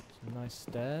 Some nice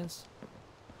stairs.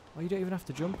 Oh, you don't even have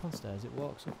to jump on stairs. It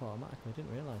walks up automatically. I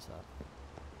didn't realise that.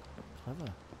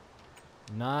 Clever.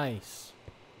 Nice.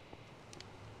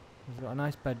 He's got a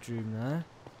nice bedroom there.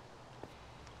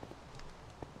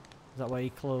 Is that where your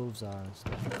clothes are and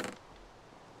stuff?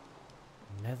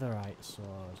 Netherite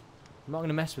sword. I'm not going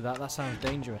to mess with that. That sounds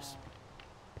dangerous.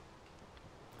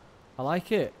 I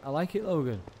like it. I like it,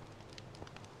 Logan.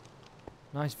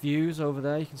 Nice views over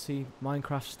there. You can see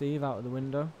Minecraft Steve out of the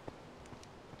window.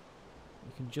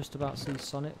 You can just about see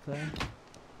Sonic there.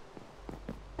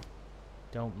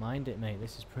 Don't mind it, mate.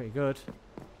 This is pretty good.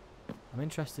 I'm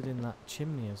interested in that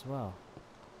chimney as well.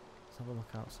 Let's have a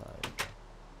look outside.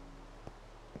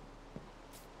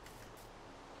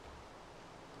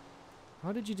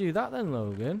 How did you do that then,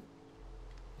 Logan?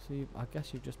 So I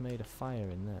guess you've just made a fire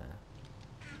in there.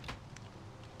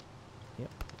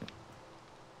 Yep.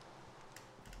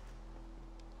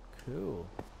 Cool.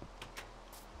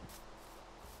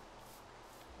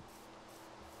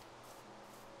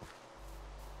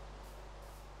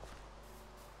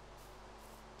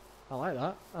 I like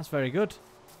that. That's very good.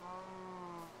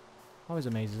 Always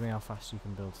amazes me how fast you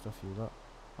can build stuff you got.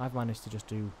 I've managed to just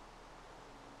do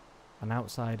an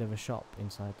outside of a shop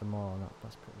inside the mall, and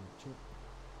that's pretty much it.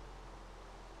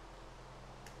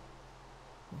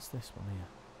 What's this one here?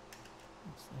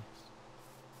 What's this?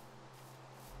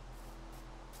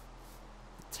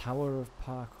 Tower of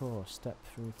Parkour. Step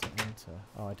through to enter.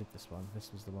 Oh, I did this one.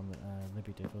 This was the one that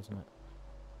Libby did, wasn't it?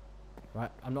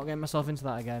 Right, I'm not getting myself into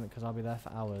that again because I'll be there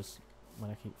for hours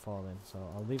when I keep falling. So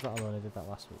I'll leave that alone. I did that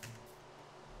last week.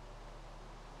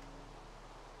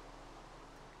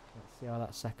 Let's see how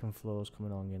that second floor is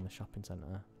coming along in the shopping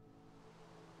centre.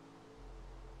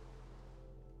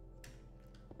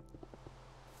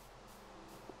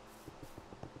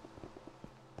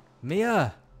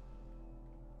 Mia!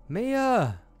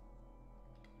 Mia!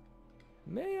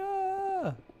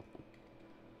 Mia!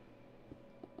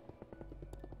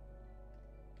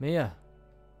 Mia!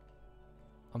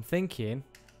 I'm thinking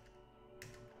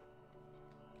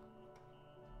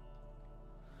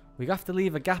we have to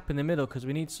leave a gap in the middle because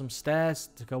we need some stairs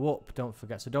to go up, don't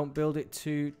forget. So don't build it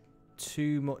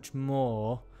too much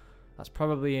more. That's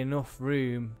probably enough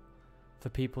room for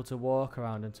people to walk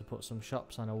around and to put some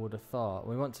shops on, I would have thought.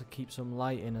 We want to keep some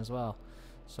light in as well.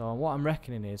 So what I'm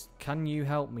reckoning is, can you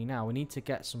help me now? We need to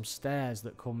get some stairs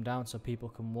that come down so people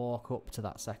can walk up to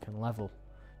that second level.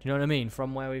 Do you know what I mean?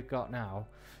 From where we've got now.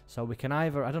 So we can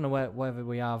either, I don't know whether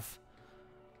we have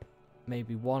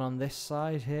maybe one on this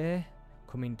side here,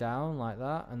 coming down like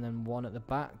that, and then one at the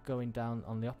back going down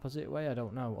on the opposite way, I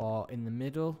don't know. Or in the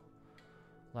middle,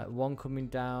 like one coming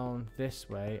down this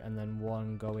way and then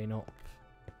one going up.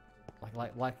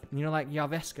 Like you know, like you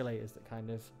have escalators that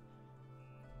kind of,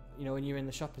 you know, when you're in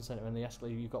the shopping centre and the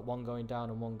escalator, you've got one going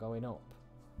down and one going up.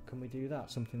 Can we do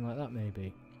that? Something like that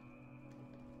maybe?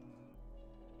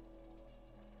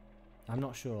 I'm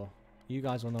not sure. You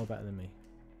guys will know better than me.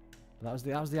 But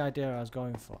that was the idea I was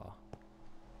going for.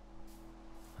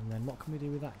 And then what can we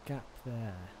do with that gap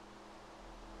there?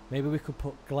 Maybe we could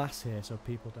put glass here so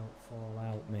people don't fall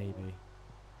out, maybe.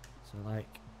 So like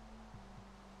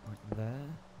there,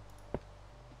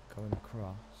 going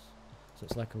across. So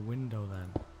it's like a window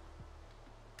then.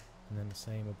 And then the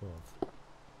same above.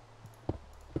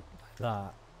 Like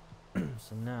that.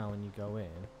 So now when you go in,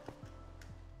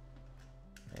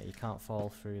 yeah, you can't fall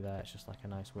through there, it's just like a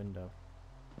nice window.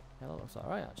 Yeah, that looks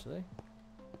alright actually.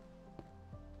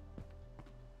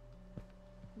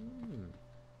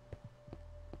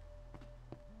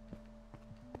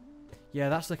 Yeah,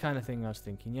 that's the kind of thing I was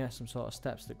thinking. Yeah, some sort of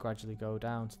steps that gradually go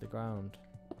down to the ground.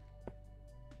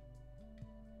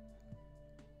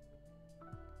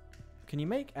 Can you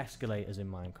make escalators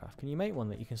in Minecraft? Can you make one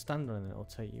that you can stand on and it'll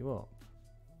take you up?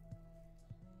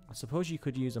 I suppose you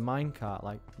could use a minecart,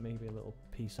 like maybe a little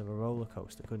piece of a roller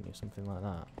coaster, couldn't you? Something like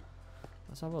that.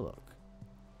 Let's have a look.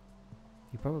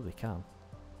 You probably can.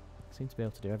 Seem to be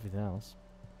able to do everything else.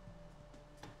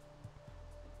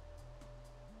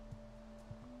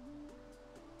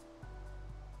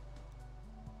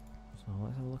 So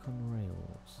let's have a look on the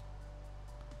rails.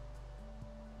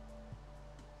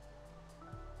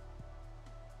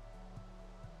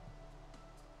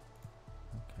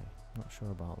 Not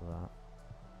sure about that.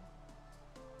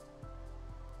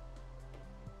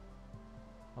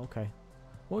 Okay.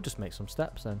 We'll just make some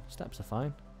steps then. Steps are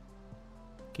fine.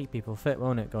 Keep people fit,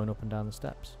 won't it? Going up and down the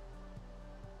steps.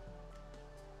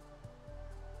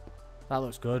 That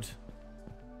looks good.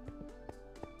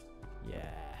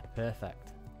 Yeah,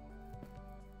 perfect.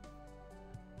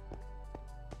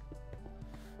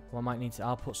 Well, I might need to...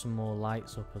 I'll put some more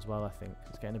lights up as well, I think.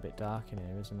 It's getting a bit dark in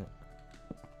here, isn't it?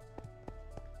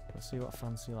 Let's see what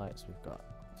fancy lights we've got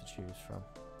to choose from.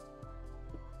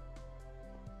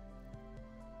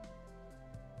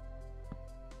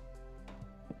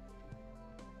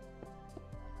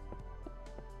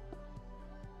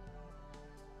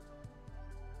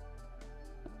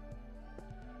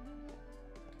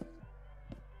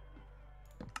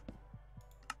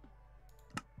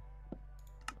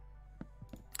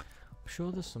 I'm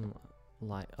sure there's some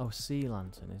light. Oh, sea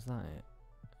lantern, is that it?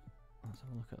 Let's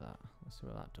have a look at that. Let's see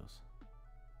what that does.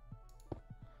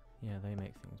 Yeah, they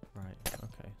make things bright.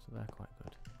 Okay, so they're quite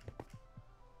good.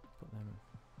 Put them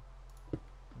in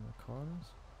the corners.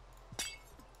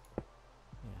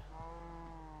 Yeah.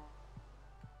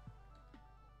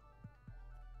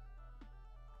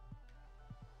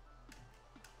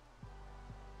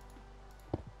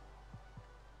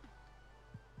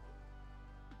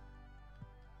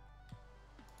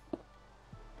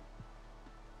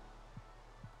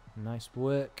 Nice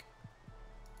work.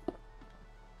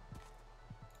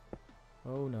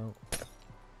 Oh no. I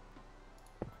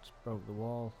just broke the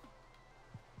wall.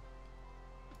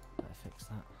 Better fix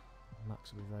that.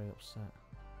 Max will be very upset.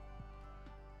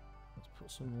 Let's put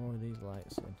some more of these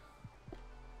lights in.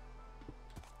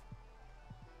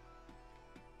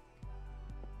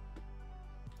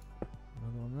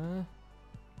 Another one there.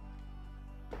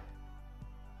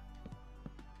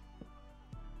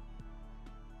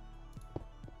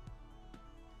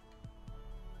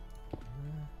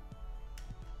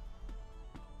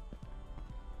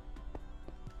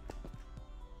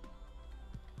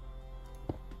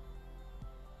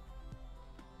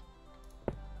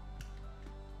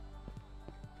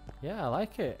 Yeah, I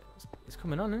like it. It's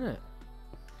coming on, isn't it?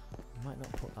 Might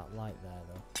not put that light there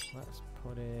though. Let's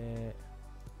put it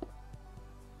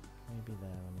maybe there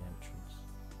on the entrance.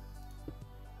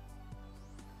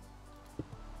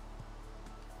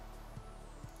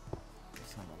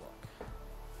 Let's have a look.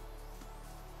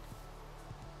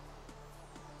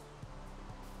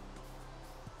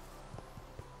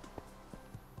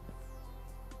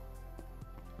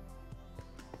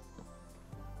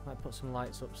 Might put some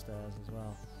lights upstairs as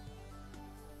well.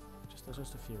 There's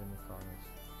just a few in the corners.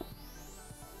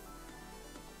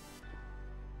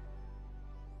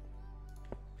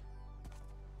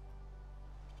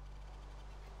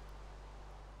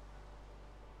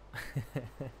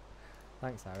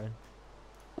 Thanks, Aaron.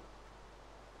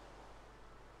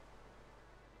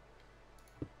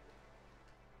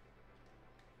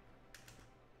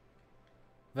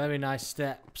 Very nice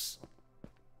steps.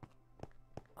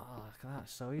 Oh, look at that.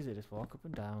 It's so easy. Just walk up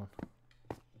and down.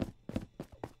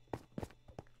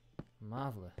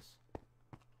 Marvellous.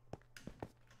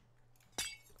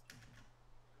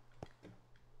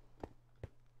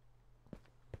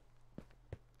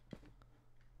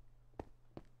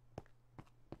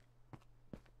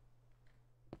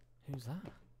 Who's that?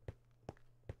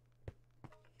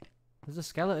 There's a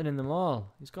skeleton in the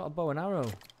mall. He's got a bow and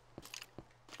arrow.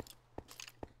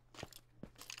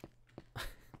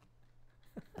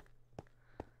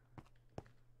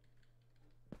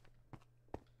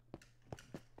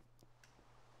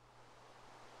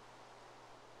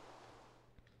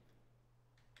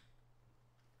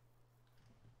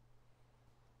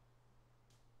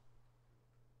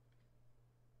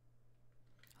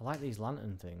 I like these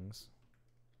lantern things.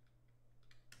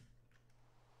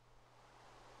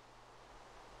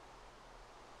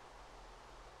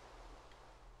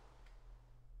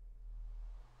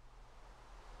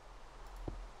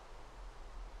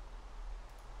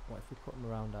 What if we put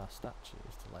them around our statues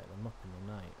to light them up in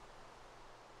the night?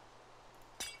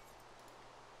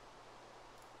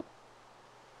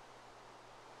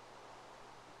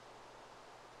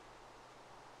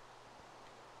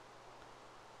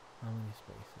 How many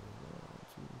spaces? 1,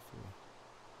 2, 3.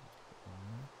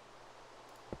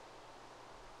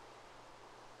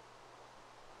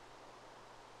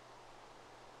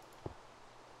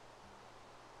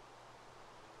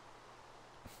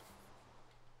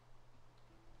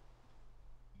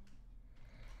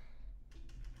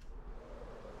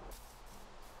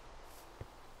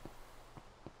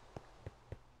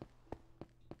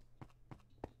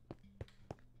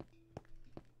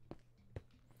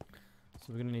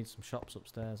 So we're going to need some shops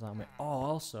upstairs, aren't we? Oh,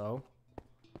 also,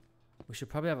 We should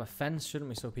probably have a fence, shouldn't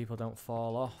we, so people don't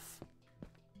fall off.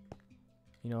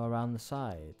 You know, around the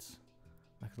sides.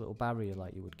 Like a little barrier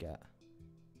like you would get.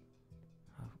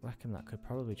 I reckon that could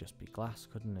probably just be glass,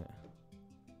 couldn't it?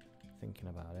 Thinking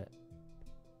about it.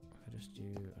 I could just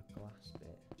do a glass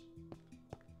bit.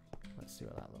 Let's see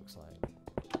what that looks like.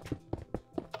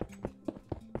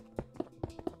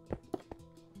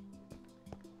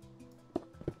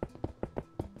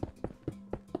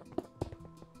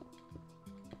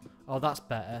 Oh, that's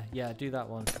better. Yeah, do that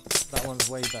one. That one's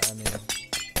way better, Mia.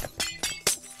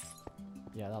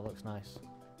 Yeah, that looks nice.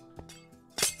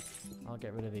 I'll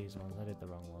get rid of these ones. I did the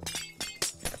wrong one.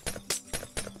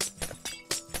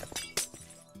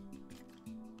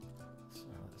 So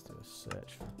let's do a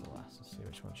search for glass and see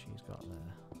which one she's got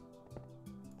there.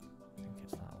 I think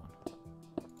it's that one.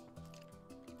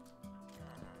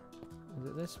 Is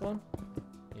it this one?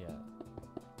 Yeah.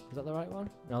 Is that the right one?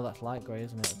 No, that's light grey,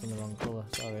 isn't it? I've done the wrong colour.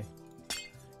 Sorry.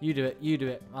 You do it. You do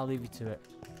it. I'll leave you to it.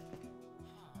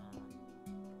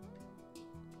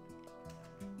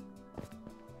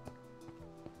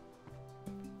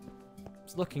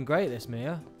 It's looking great, this,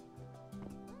 Mia.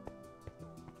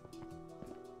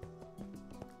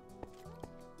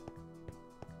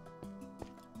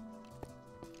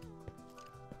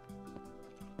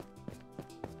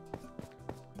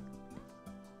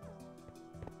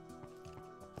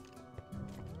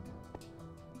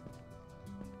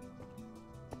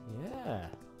 Yeah.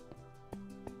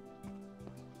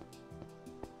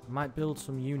 Might build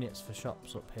some units for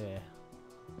shops up here.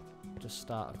 Just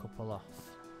start a couple off.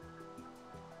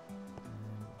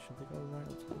 Should they go right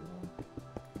up to the wall?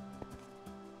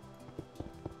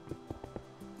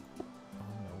 Oh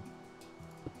no.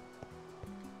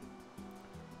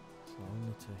 So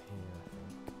only to here, I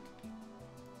think.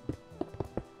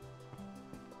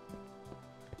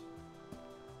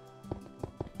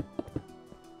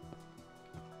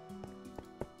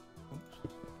 Oops.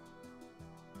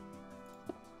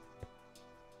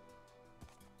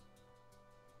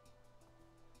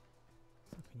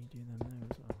 So can you do them there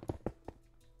as well?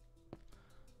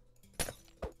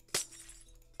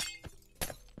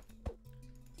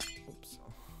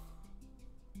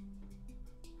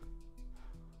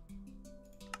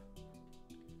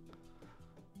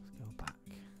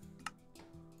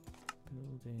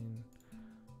 Building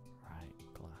right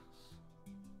glass.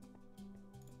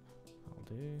 That'll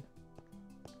do.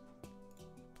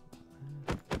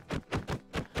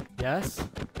 Yes?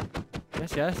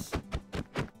 Yes, yes.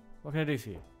 What can I do for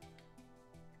you?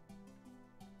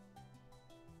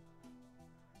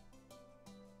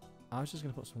 I was just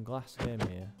going to put some glass here,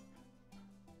 Mia.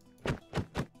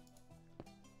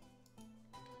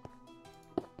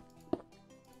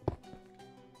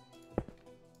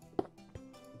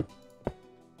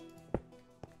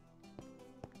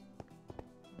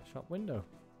 Shop window.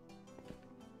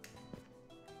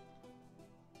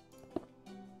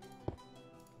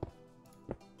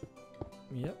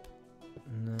 Yep.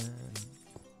 And then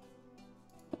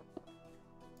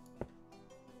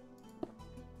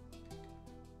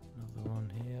another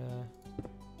one here.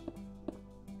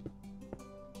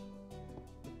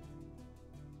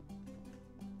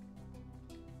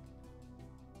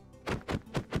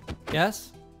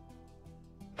 Yes?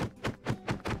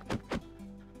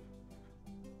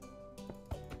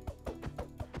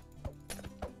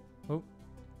 Oh,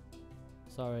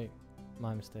 sorry,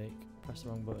 my mistake. Press the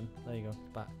wrong button. There you go,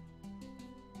 back.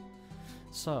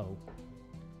 So,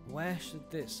 where should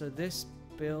this? So this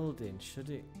building, should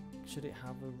it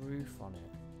have a roof on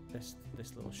it? This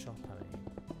little shop, I mean.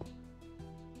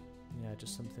 Yeah,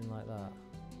 just something like that.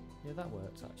 Yeah, that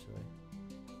works actually.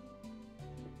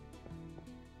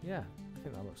 Yeah, I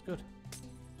think that looks good.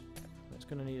 It's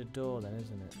going to need a door then,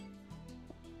 isn't it?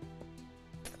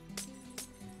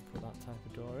 Put that type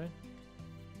of door in.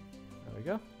 There we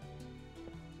go.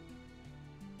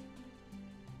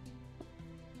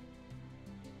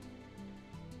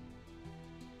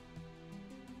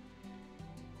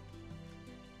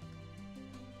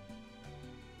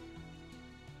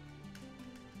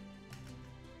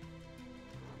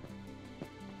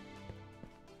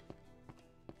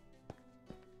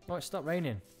 Oh, it stopped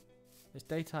raining. It's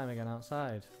daytime again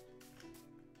outside.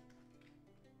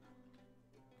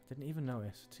 Didn't even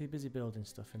notice. Too busy building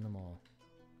stuff in the mall.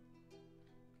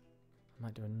 I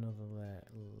might do another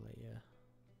layer.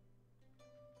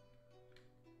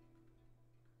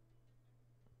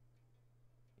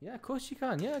 Yeah, of course you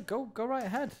can. Yeah, go right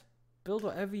ahead. Build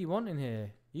whatever you want in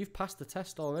here. You've passed the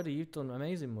test already. You've done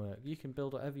amazing work. You can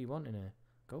build whatever you want in here.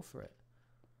 Go for it.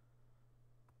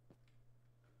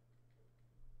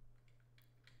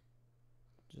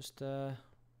 Just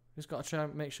Just got to try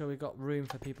and make sure we've got room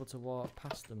for people to walk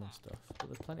past them and stuff. But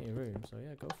there's plenty of room, so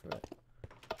yeah, go for it.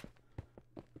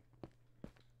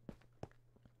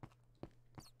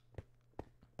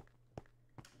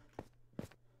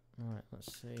 Alright,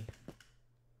 let's see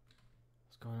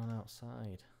what's going on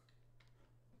outside.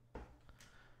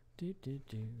 Do.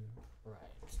 Right.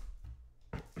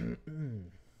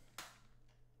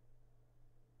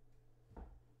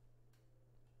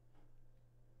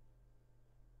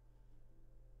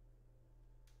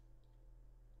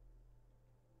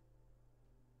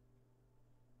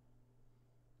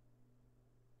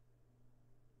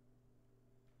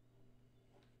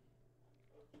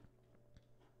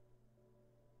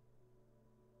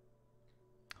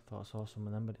 I thought I saw some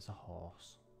of them, but it's a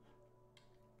horse.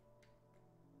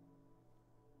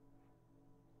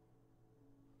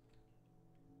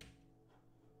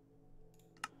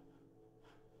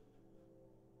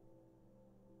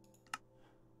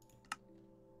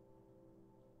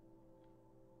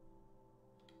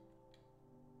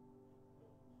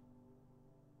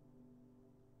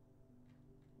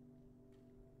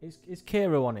 Is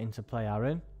Kira wanting to play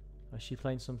Aaron? Or is she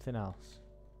playing something else?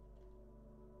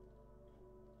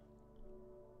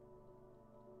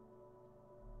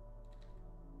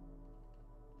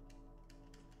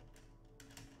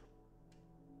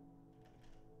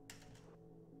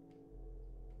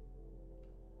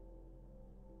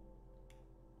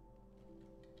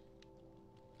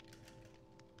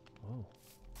 Oh.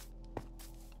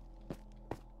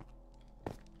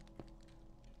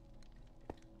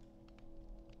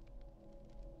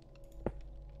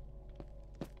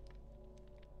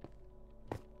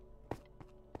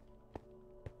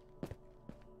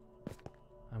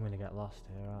 I'm gonna get lost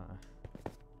here, aren't I?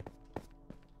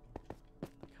 I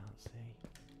can't see.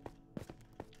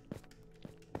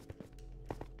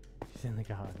 She's in the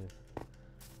garden.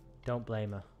 Don't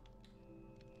blame her.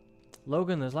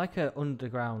 Logan, there's like a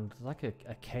underground, there's like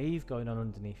a cave going on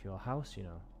underneath your house, you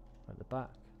know, at the back.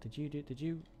 Did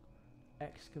you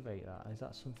excavate that? Is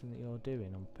that something that you're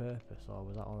doing on purpose, or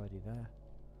was that already there?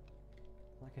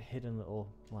 Like a hidden little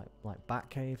like bat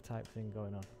cave type thing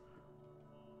going on.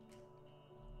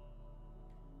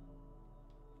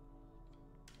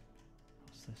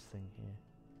 What's this thing here?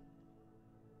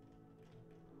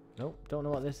 Nope, don't know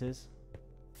what this is.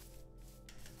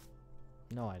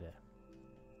 No idea.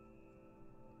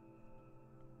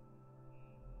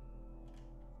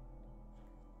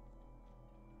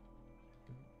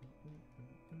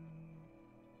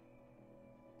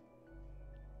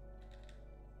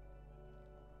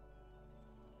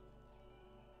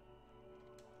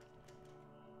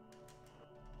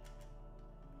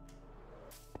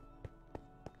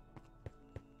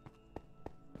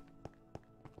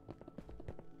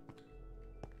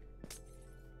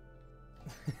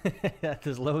 Yeah,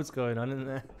 there's loads going on in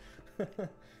there.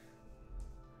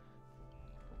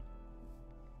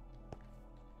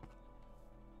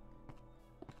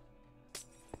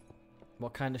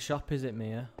 What kind of shop is it,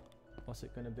 Mia? What's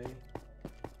it going to be?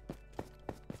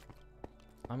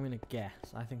 I'm going to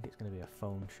guess. I think it's going to be a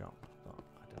phone shop, but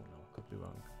I don't know. I could be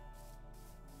wrong.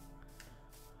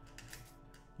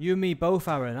 You and me both,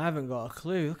 Aaron. I haven't got a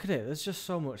clue. Look at it. There's just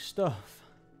so much stuff.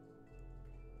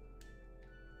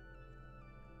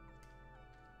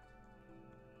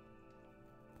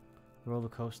 Roller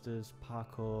coasters,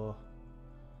 parkour,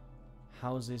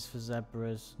 houses for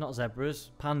zebras. Not zebras,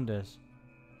 pandas.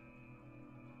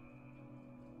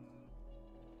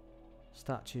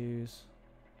 Statues,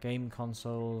 game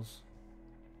consoles.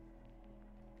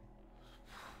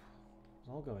 It's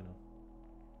all going on.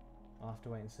 I'll have to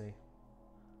wait and see.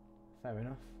 Fair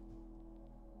enough.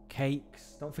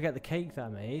 Cakes. Don't forget the cake that I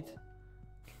made.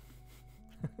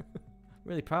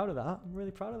 Really proud of that. I'm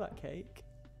really proud of that cake.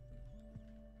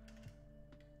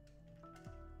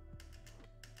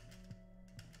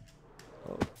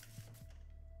 Oh.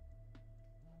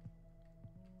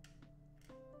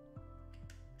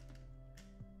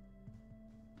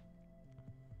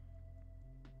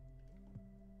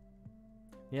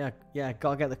 Yeah,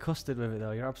 gotta get the custard with it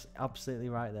though. You're absolutely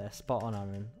right there. Spot on,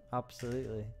 Aaron.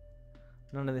 Absolutely.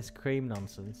 None of this cream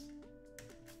nonsense.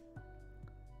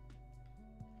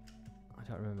 I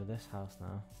don't remember this house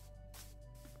now.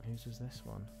 Whose was this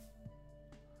one?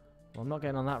 Well, I'm not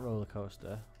getting on that roller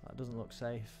coaster. That doesn't look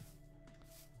safe.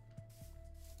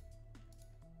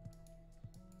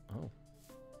 Oh.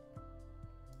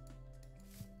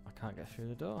 I can't get through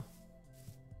the door.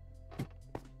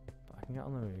 But I can get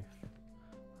on the roof.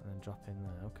 And then drop in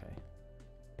there. Okay.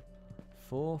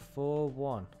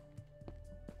 441.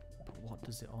 But what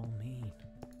does it all mean?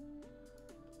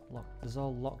 There's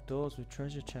all locked doors with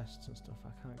treasure chests and stuff.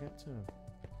 I can't get to them.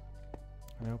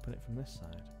 Can I open it from this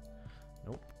side?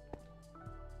 Nope.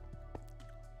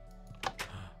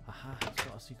 Aha, it's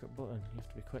got a secret button. You have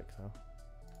to be quick though.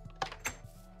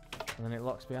 And then it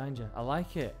locks behind you. I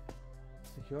like it.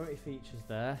 Security features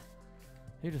there.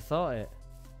 Who'd have thought it?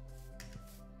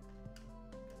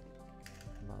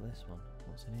 What about this one?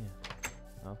 What's in here?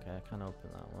 Okay, I can open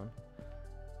that one.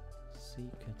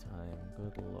 Seeker time.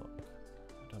 Good luck.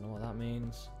 I don't know what that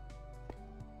means.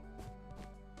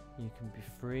 You can be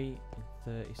free in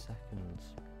 30 seconds.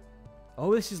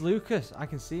 Oh, this is Lucas. I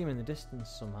can see him in the distance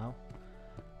somehow.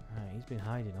 Right, he's been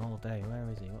hiding all day. Where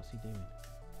is he? What's he doing?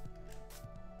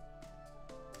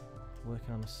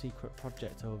 Working on a secret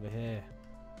project over here.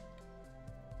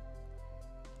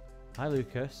 Hi,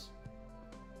 Lucas.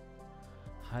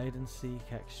 Hide and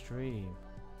seek extreme.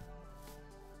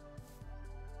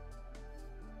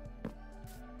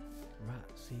 Rat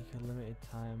seeker, limited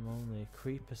time only.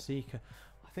 Creeper seeker.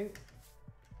 I think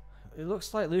it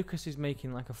looks like Lucas is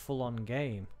making like a full-on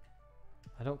game.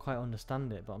 I don't quite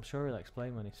understand it, but I'm sure he'll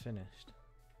explain when he's finished.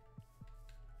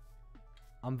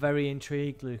 I'm very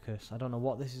intrigued, Lucas. I don't know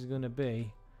what this is going to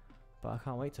be, but I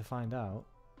can't wait to find out.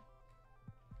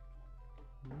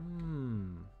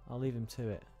 I'll leave him to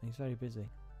it. He's very busy.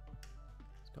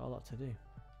 He's got a lot to do.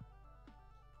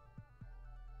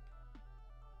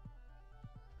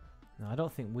 No, I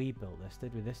don't think we built this,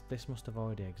 did we? This must have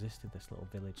already existed, this little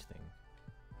village thing.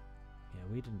 Yeah,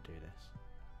 we didn't do this.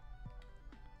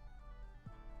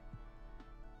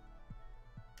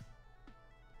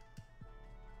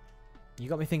 You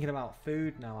got me thinking about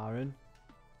food now, Aaron.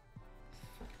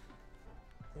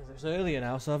 It's earlier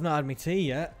now, so I've not had my tea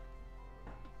yet.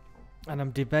 And I'm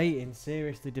debating,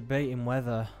 seriously debating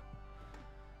whether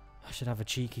I should have a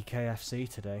cheeky KFC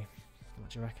today. What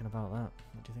do you reckon about that?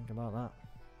 What do you think about that?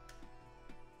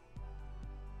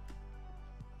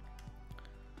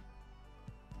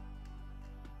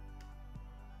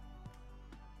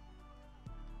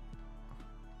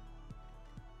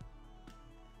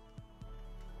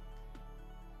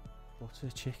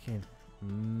 Butter chicken.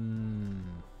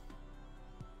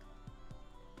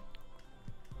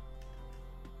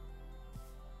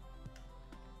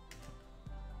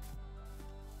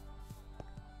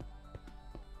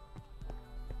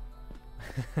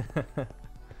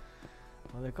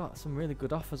 Well, they've got some really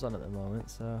good offers on at the moment,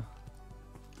 so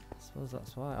I suppose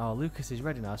that's why. Oh, Lucas is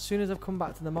ready now. As soon as I've come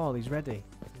back to the mall, he's ready.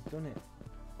 He's done it.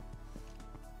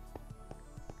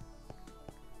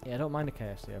 Yeah, I don't mind a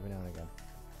KFC every now and again.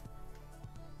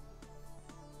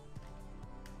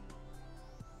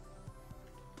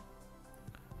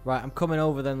 Right, I'm coming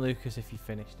over then, Lucas, if you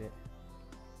finished it.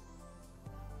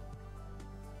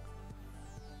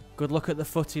 Good luck at the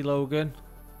footy, Logan.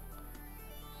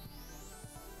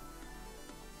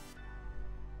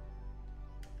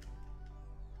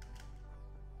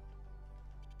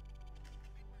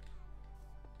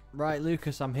 Right,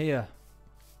 Lucas, I'm here.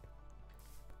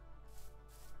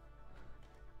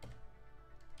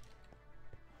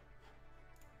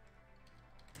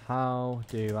 How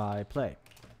do I play?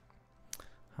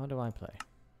 How do I play?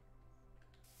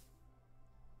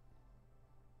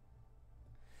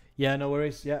 Yeah, no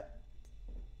worries. Yeah.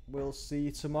 We'll see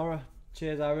you tomorrow.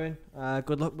 Cheers, Aaron.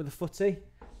 Good luck with the footy.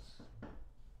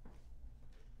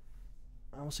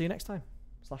 And we'll see you next time.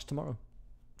 / tomorrow.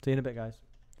 See you in a bit, guys.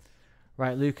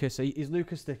 Right, Lucas. Is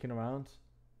Lucas sticking around?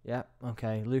 Yeah,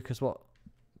 okay. Lucas, what?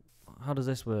 How does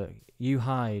this work? You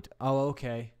hide. Oh,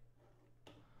 okay.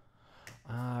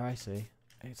 Ah, I see.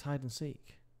 It's hide and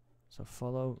seek. So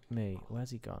follow me.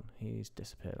 Where's he gone? He's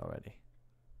disappeared already.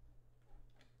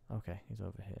 Okay, he's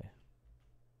over here.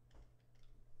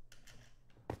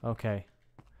 Okay.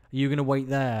 Are you going to wait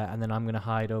there and then I'm going to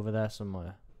hide over there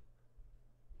somewhere?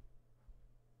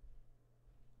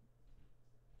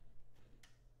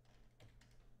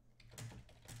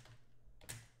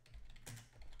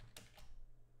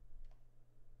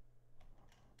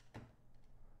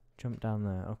 Jump down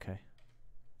there. Okay.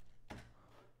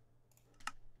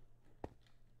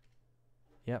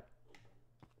 Yep.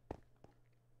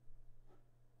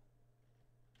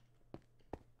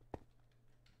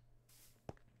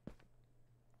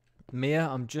 Mia,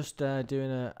 I'm just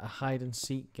doing a hide and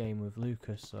seek game with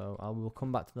Lucas, so I will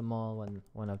come back to the mall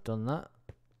when I've done that.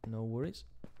 No worries.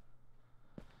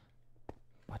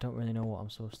 I don't really know what I'm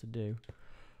supposed to do.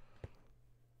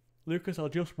 Lucas, I'll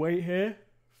just wait here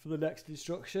for the next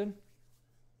instruction.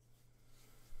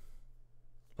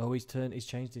 Oh, he's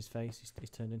changed his face. He's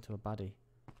turned into a baddie.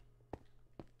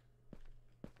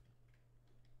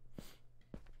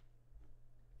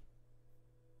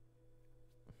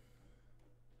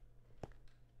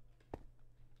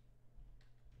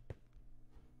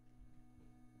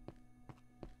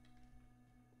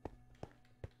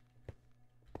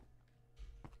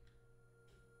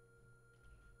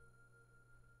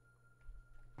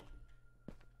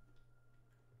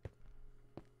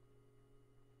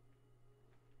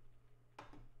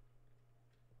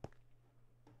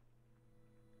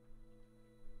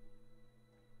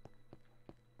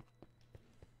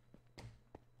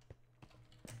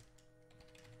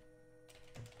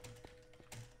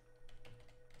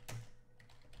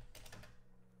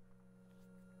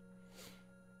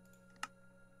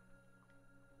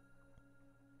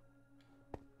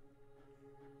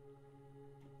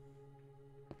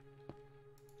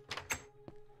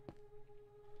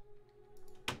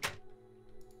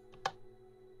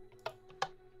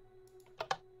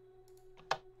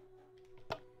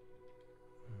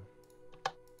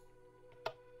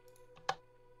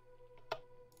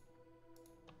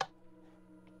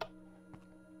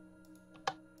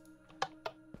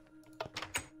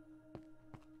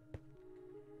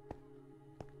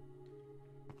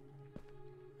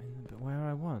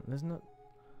 on, there's no...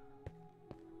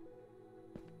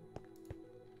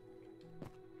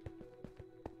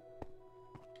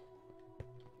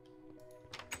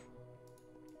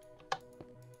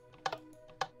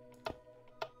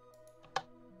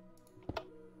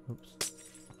 Oops.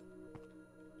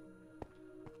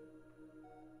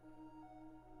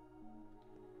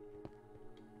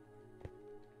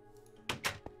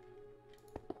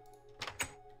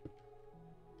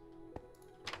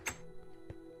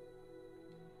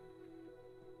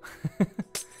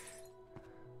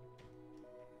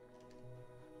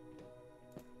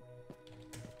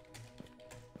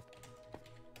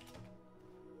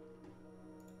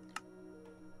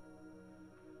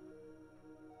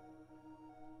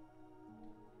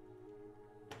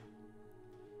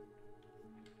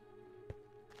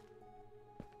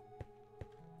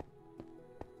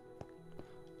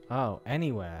 Oh,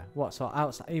 anywhere? What, so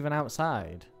outside, even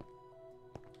outside?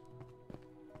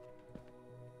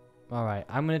 Alright,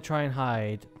 I'm gonna try and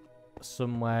hide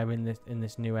somewhere in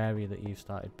this new area that you've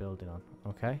started building on,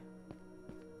 okay?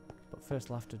 But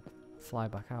first I'll have to fly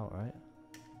back out, right?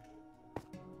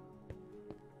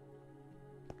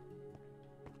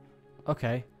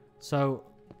 Okay, so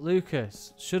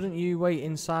Lucas, shouldn't you wait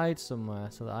inside somewhere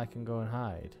so that I can go and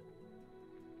hide?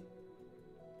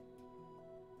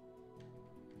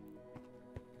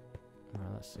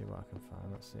 Alright, let's see what I can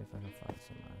find. Let's see if I can find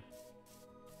somewhere.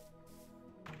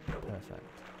 Perfect.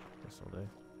 This'll do.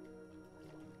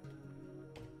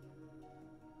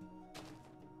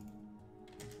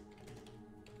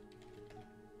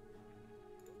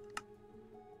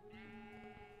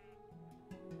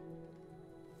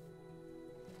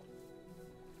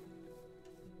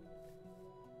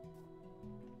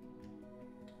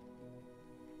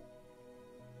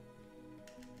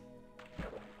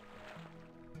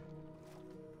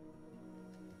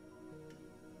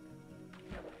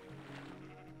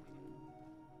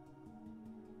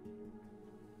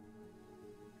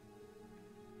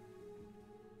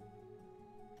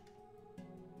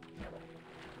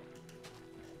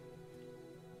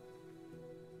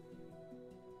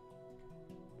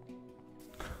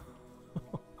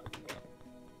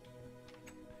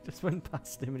 Just went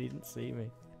past him and he didn't see me.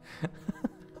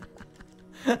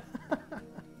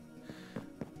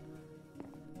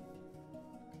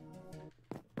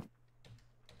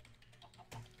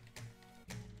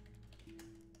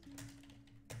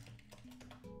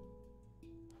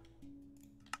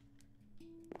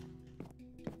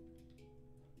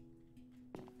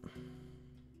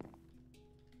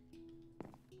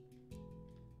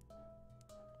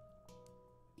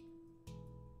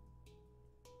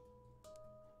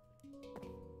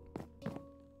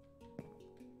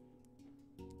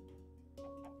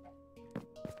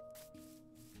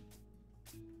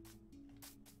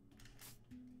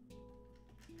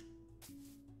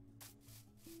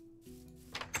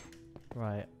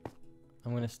 Right,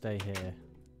 I'm gonna stay here.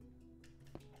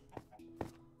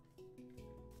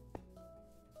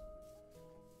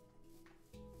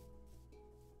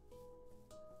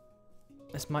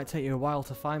 This might take you a while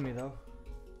to find me though.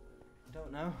 I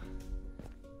don't know.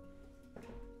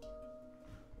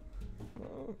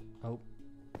 Oh.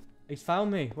 He's found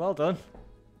me. Well done.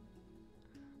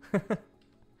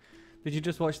 Did you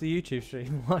just watch the YouTube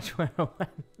stream? Watch where I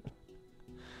went.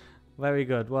 Very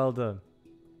good. Well done.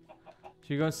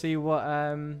 Should we go and see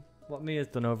what Mia's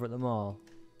done over at the mall?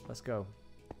 Let's go.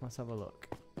 Let's have a look.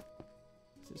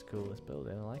 This is cool, this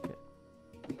building. I like it.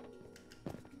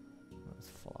 Let's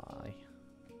fly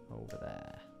over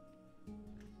there.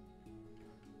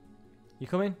 You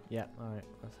coming? Yeah. Alright,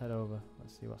 let's head over.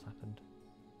 Let's see what's happened.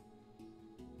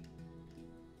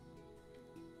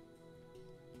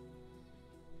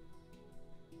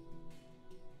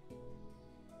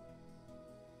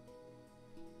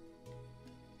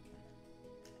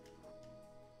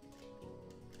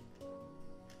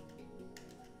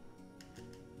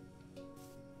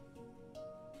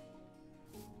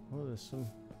 Oh, there's some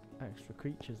extra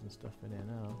creatures and stuff in here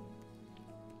now.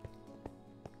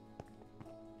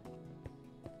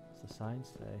 What's the sign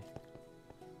say?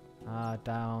 Ah,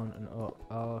 down and up.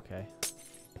 Oh, okay.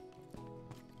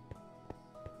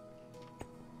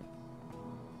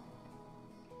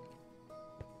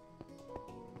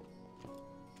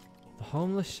 The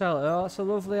homeless shelter. Oh, that's a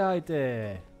lovely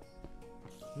idea.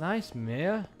 Nice,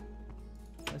 Mia.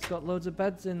 It's got loads of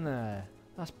beds in there.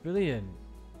 That's brilliant.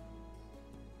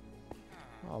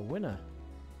 Oh, winner.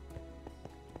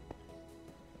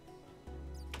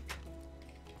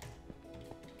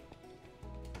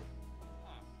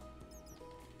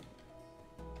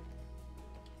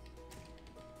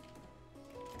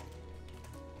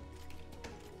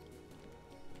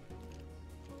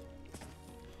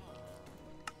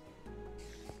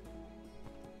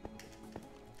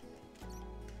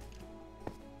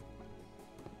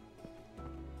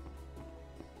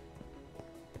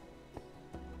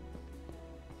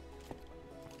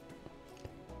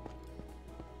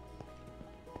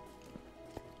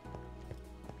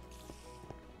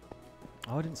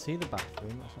 Oh, I didn't see the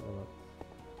bathroom. Let's have a look.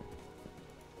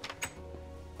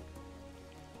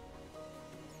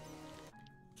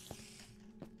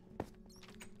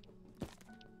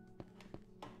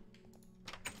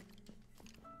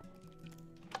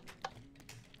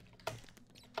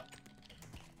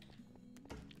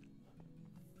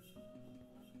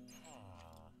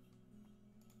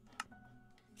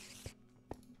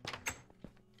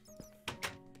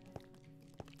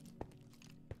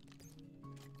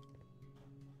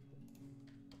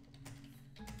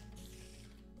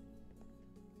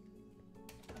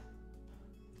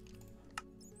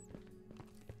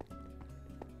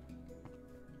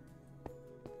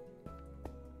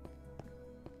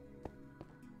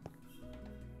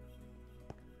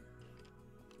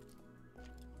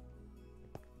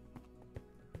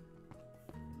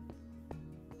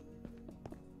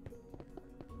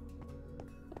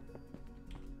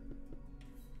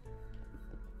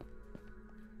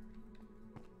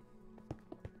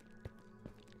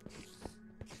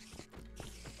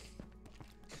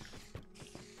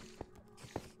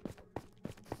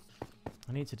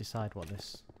 I need to decide what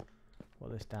this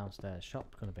downstairs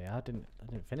shop's gonna be. I didn't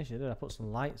finish it, did I? I put some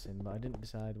lights in, but I didn't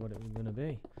decide what it was gonna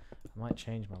be. I might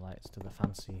change my lights to the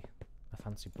fancy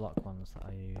block ones that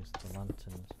I use, the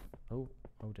lanterns. Oh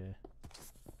dear.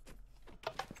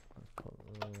 Let's put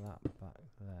that back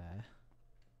there.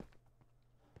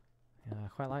 Yeah, I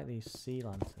quite like these sea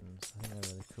lanterns. I think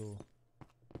they're really cool.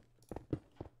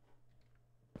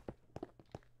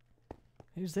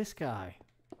 Who's this guy?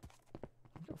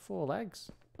 He's got 4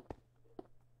 legs.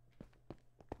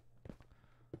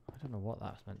 I don't know what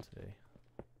that's meant to be.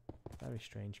 Very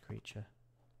strange creature.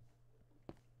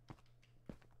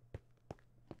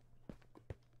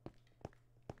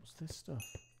 What's this stuff?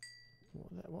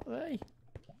 What are they?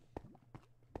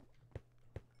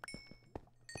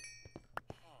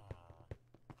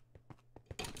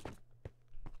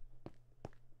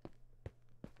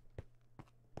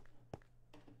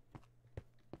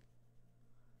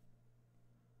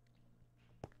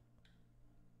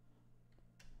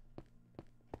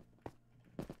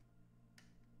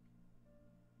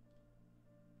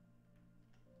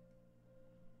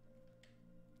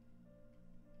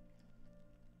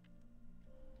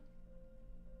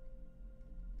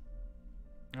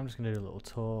 I'm just going to do a little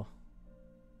tour.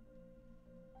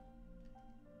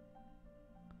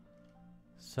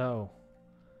 So,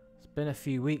 it's been a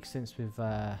few weeks since we've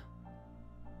done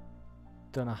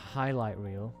a highlight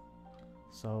reel.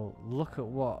 So, look at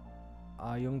what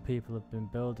our young people have been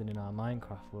building in our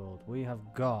Minecraft world. We have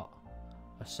got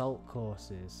assault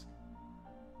courses,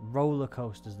 roller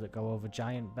coasters that go over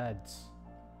giant beds.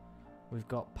 We've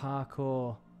got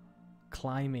parkour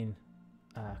climbing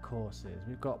courses.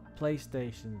 We've got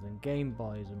PlayStations and Game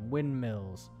Boys and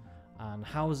windmills and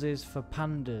houses for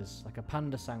pandas, like a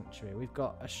panda sanctuary. We've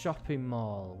got a shopping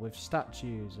mall with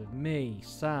statues of me,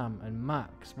 Sam and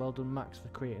Max. Well done, Max, for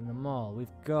creating the mall.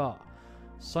 We've got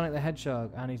Sonic the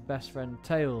Hedgehog and his best friend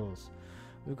Tails.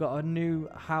 We've got a new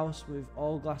house with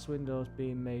all glass windows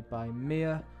being made by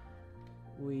Mia.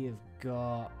 We've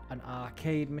got an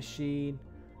arcade machine.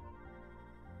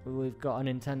 We've got a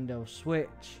Nintendo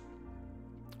Switch.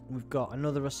 We've got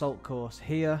another assault course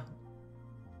here.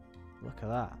 Look at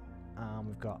that.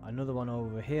 We've got another one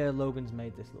over here. Logan's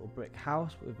made this little brick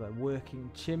house with a working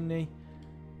chimney.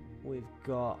 We've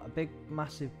got a big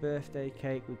massive birthday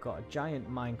cake. We've got a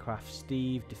giant Minecraft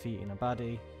Steve defeating a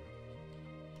baddie.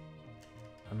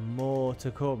 And more to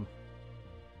come.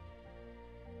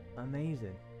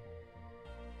 Amazing.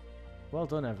 Well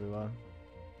done, everyone.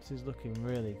 This is looking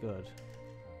really good.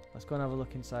 Let's go and have a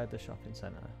look inside the shopping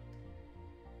centre.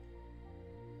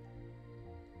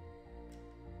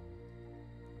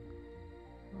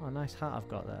 Oh, a nice hat I've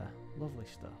got there. Lovely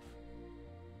stuff.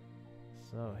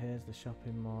 So here's the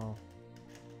shopping mall.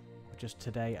 We just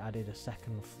today added a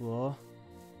second floor.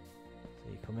 So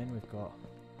you come in, we've got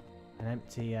an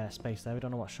empty space there. We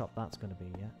don't know what shop that's going to be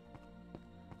yet.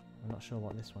 I'm not sure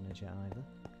what this one is yet either.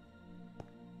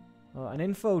 Oh, an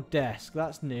info desk.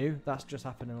 That's new. That's just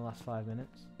happened in the last 5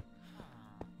 minutes.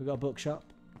 We've got a bookshop.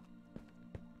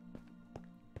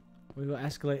 We've got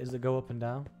escalators that go up and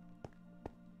down.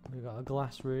 We've got a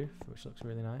glass roof, which looks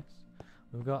really nice.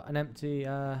 We've got an empty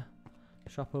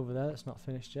shop over there that's not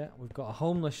finished yet. We've got a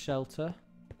homeless shelter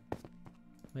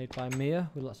made by Mia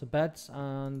with lots of beds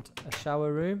and a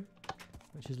shower room,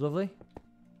 which is lovely.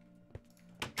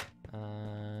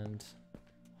 And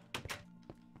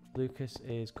Lucas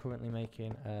is currently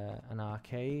making an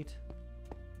arcade.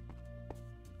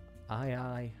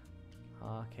 Aye,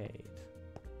 arcade.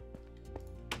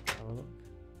 Have a look.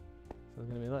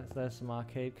 So there's some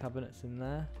arcade cabinets in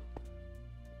there.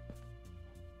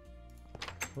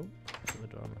 Oh, shut the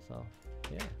door on myself.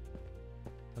 Yeah.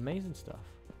 Amazing stuff.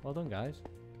 Well done, guys.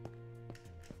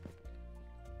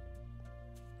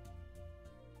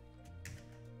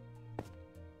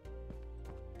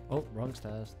 Oh, wrong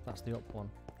stairs. That's the up one.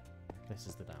 This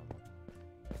is the down one.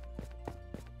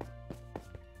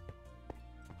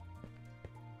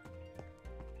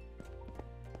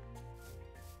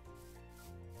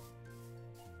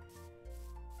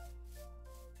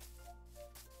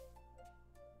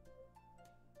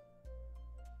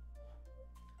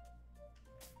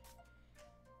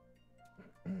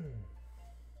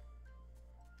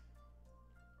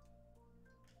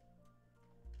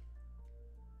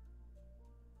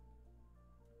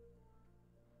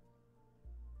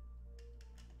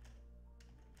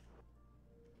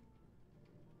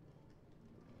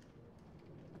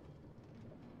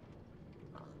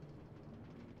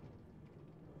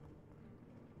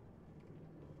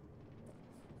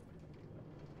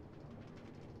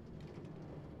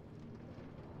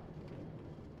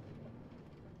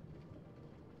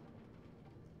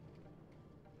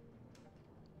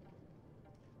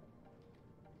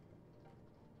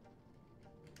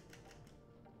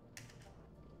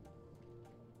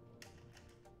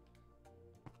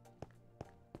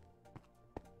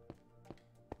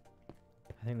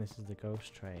 I think this is the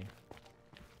ghost train.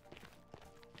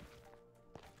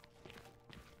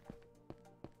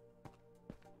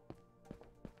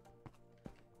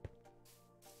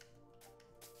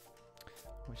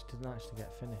 Which didn't actually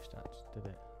get finished, did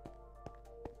it?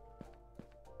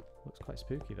 Looks quite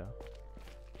spooky though.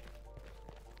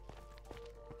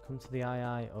 Come to the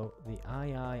II, oh, the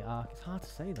II Arcade. It's hard to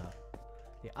say that.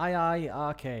 The II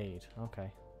Arcade.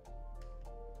 Okay.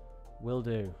 Will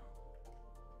do.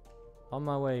 On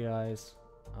my way, guys.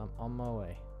 I'm on my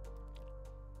way.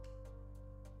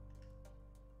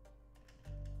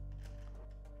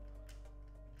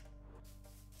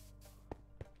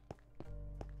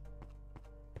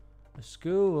 A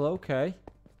school, okay.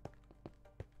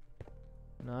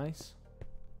 Nice.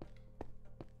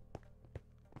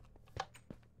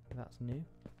 That's new.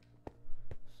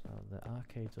 So the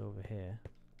arcade's over here.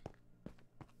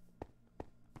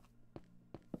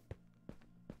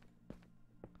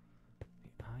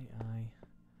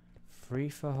 Free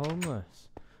for homeless.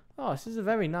 Oh, this is a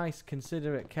very nice,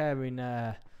 considerate, caring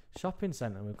shopping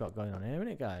centre we've got going on here, isn't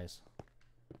it, guys?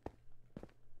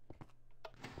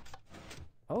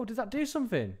 Oh, did that do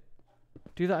something?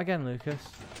 Do that again, Lucas.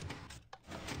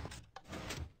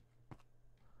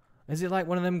 Is it like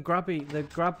one of them the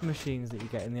grab machines that you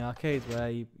get in the arcades where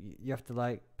you have to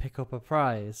like pick up a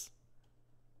prize?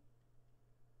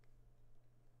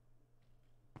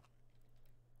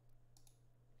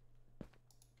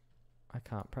 I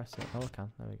can't press it. Oh, I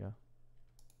can. There we go.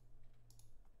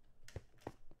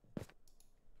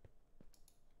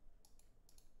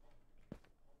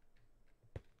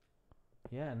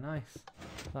 Yeah, nice.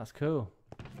 That's cool.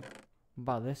 What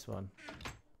about this one?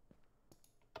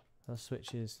 Those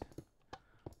switches.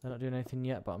 They're not doing anything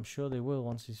yet, but I'm sure they will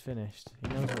once he's finished.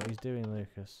 He knows what he's doing,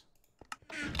 Lucas.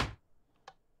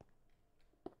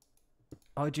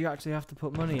 Oh, do you actually have to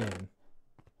put money in?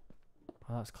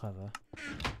 Oh, that's clever.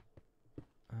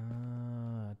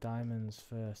 Ah, diamonds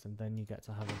first, and then you get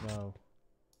to have a go.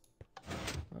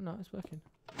 Oh no, it's working.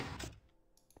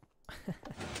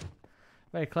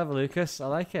 Very clever, Lucas. I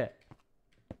like it.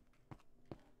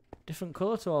 Different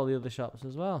colour to all the other shops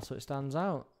as well, so it stands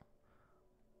out.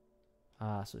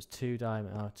 Ah, so it's 2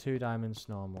 diamonds. Oh, 2 diamonds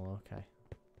normal. Okay.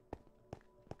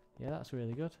 Yeah, that's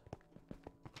really good.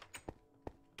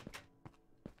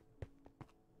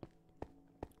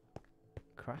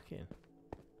 Cracking.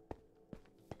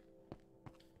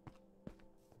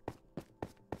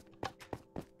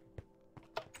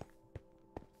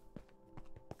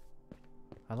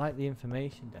 I like the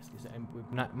information desk. We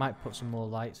might put some more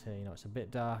lights here. You know, it's a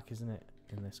bit dark, isn't it,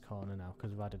 in this corner now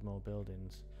because we've added more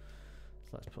buildings.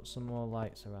 So let's put some more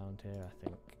lights around here, I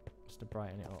think, just to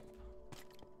brighten it up.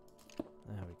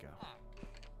 There we go.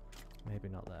 Maybe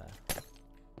not there.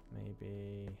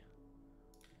 Maybe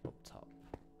up top.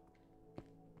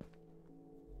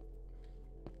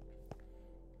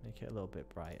 Make it a little bit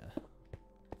brighter.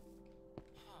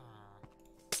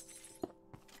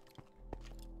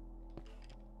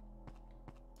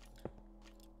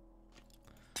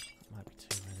 Might be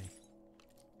too many.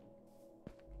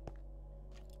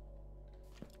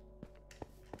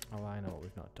 Oh, I know what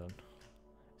we've not done.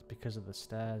 It's because of the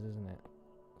stairs, isn't it?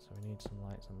 So we need some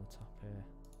lights on the top here.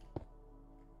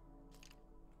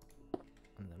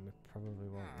 And then we probably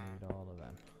won't need all of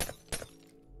them. Have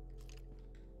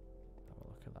a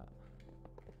look at that.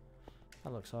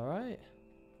 That looks alright.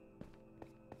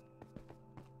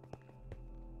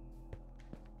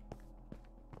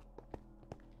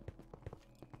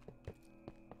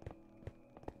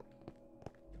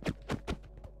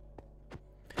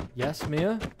 Yes,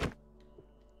 Mia?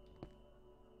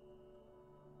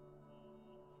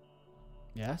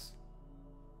 Yes?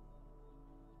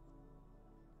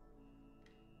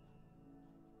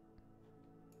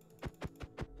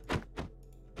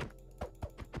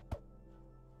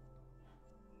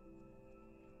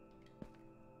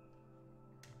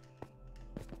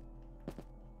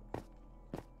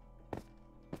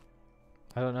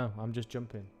 I don't know. I'm just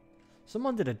jumping.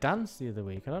 Someone did a dance the other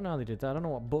week. I don't know how they did that. I don't know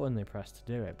what button they pressed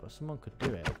to do it, but someone could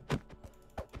do it.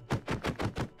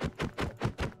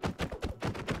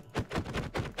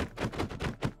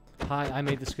 Hi, I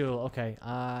made the school. Okay,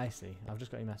 I see. I've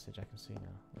just got your message. I can see now.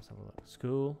 Let's have a look.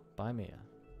 School by Mia.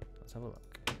 Let's have a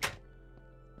look.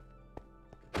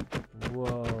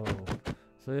 Whoa.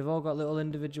 So they've all got little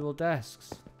individual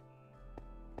desks.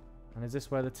 And is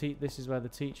this where this is where the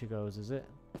teacher goes, is it?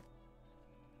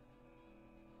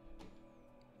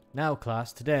 Now,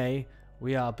 class, today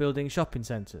we are building shopping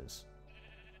centres.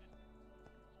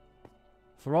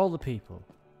 For all the people.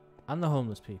 And the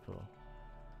homeless people.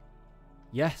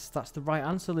 Yes, that's the right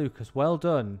answer, Lucas. Well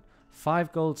done.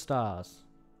 5 gold stars.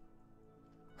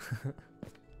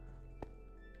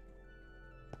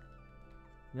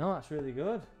 No, that's really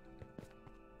good.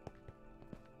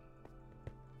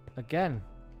 Again,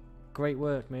 great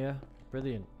work, Mia.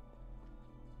 Brilliant.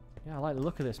 Yeah, I like the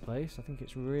look of this place. I think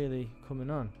it's really coming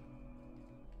on.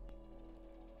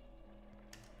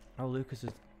 Oh, Lucas is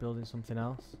building something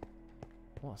else.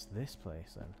 What's this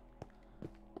place then?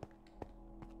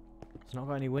 It's not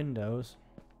got any windows.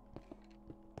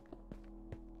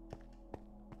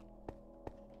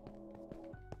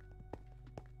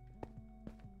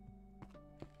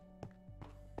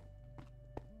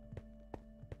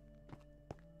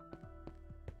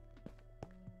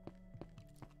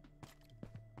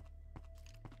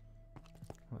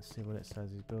 Let's see what it says.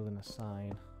 He's building a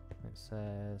sign. It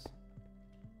says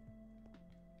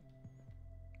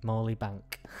Morley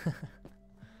Bank.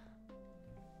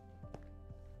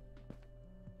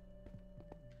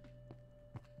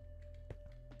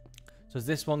 So has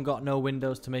this one got no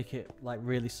windows to make it like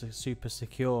really super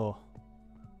secure?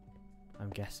 I'm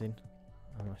guessing.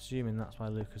 I'm assuming that's why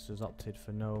Lucas has opted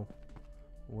for no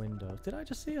windows. Did I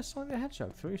just see a Sonic the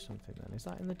Hedgehog through something then? Is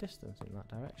that in the distance in that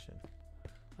direction?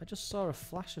 I just saw a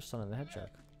flash of Sonic the Hedgehog.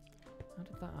 How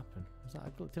did that happen? Was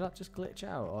that did that just glitch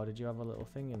out, or did you have a little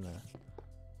thing in there?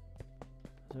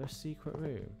 Is there a secret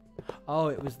room? Oh,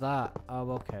 it was that.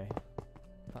 Oh, okay.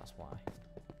 That's why.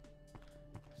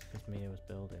 It's because Mia was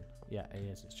building. Yeah, it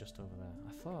is. It's just over there.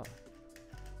 I thought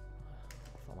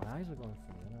my eyes were going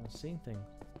funny and I was seeing things.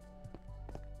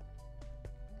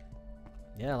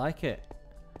 Yeah, I like it.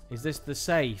 Is this the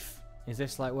safe? Is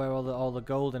this like where all the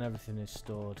gold and everything is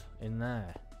stored in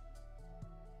there?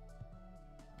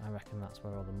 I reckon that's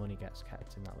where all the money gets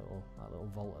kept, in that little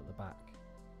vault at the back.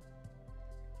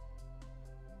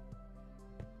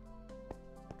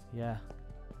 Yeah,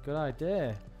 good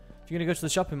idea. If you're going to go to the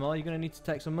shopping mall, you're going to need to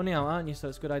take some money out, aren't you? So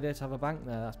it's a good idea to have a bank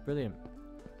there. That's brilliant.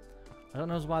 I don't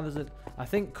know why there's a... I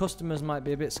think customers might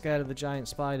be a bit scared of the giant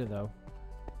spider, though.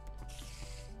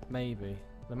 Maybe.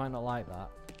 They might not like that.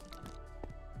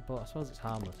 But I suppose it's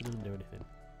harmless. It doesn't do anything.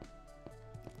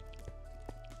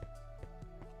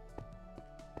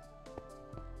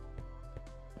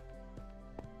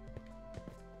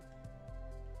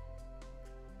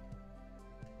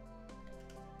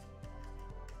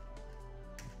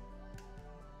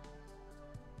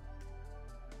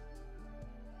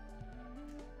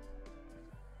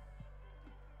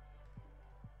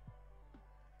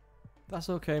 That's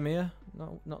okay, Mia.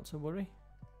 Not to worry.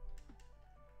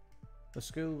 The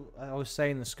school, I was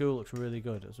saying the school looks really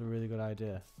good. It was a really good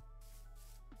idea.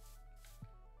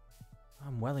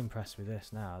 I'm well impressed with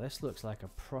this now. This looks like a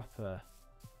proper...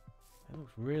 It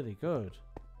looks really good.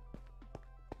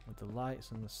 With the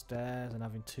lights and the stairs and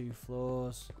having 2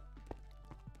 floors.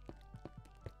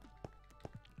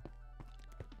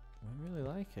 I really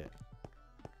like it.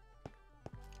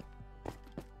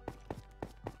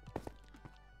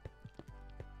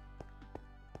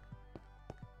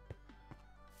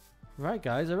 Right,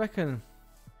 guys, I reckon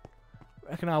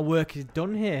our work is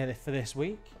done here for this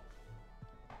week.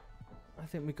 I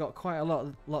think we got quite a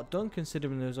lot done,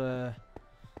 considering there's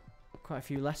quite a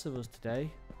few less of us today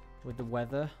with the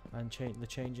weather and the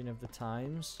changing of the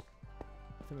times.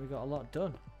 I think we got a lot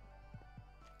done.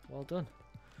 Well done.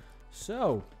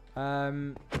 So,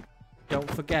 don't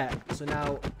forget. So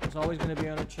now it's always going to be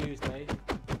on a Tuesday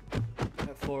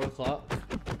at 4 o'clock.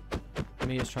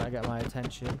 Mia's trying to get my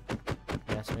attention.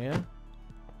 Yes, Mia.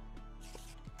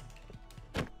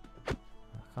 I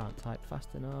can't type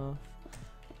fast enough.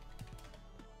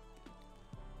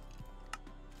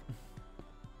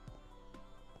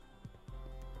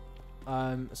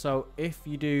 So if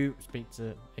you do speak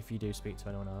to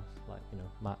anyone else, like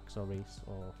Max or Reese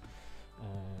or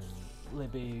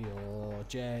Libby or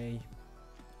Jay,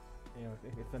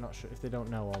 if they're not sure, if they don't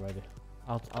know already,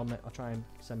 I'll try and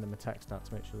send them a text out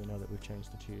to make sure they know that we've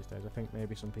changed to Tuesdays. I think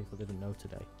maybe some people didn't know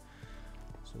today,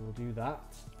 so we'll do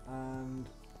that. And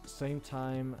same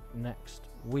time next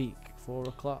week, 4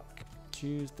 o'clock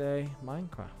Tuesday,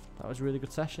 Minecraft. That was a really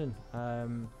good session.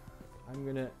 I'm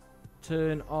gonna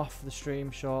turn off the stream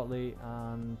shortly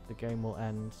and the game will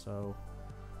end, so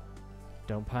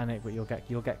don't panic, but you'll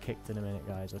get kicked in a minute,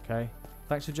 guys. Okay,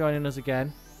 thanks for joining us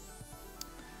again.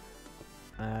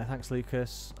 Thanks,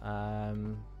 Lucas.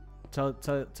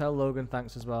 Tell Logan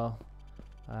thanks as well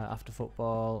after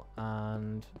football,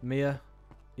 and Mia,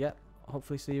 yep,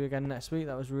 hopefully see you again next week.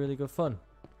 That was really good fun.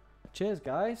 Cheers,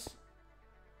 guys.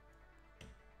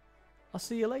 I'll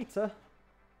see you later.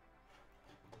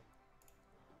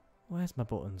 Where's my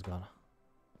buttons gone?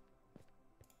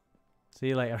 See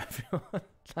you later, everyone.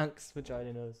 Thanks for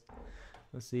joining us.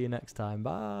 We'll see you next time.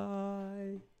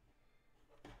 Bye.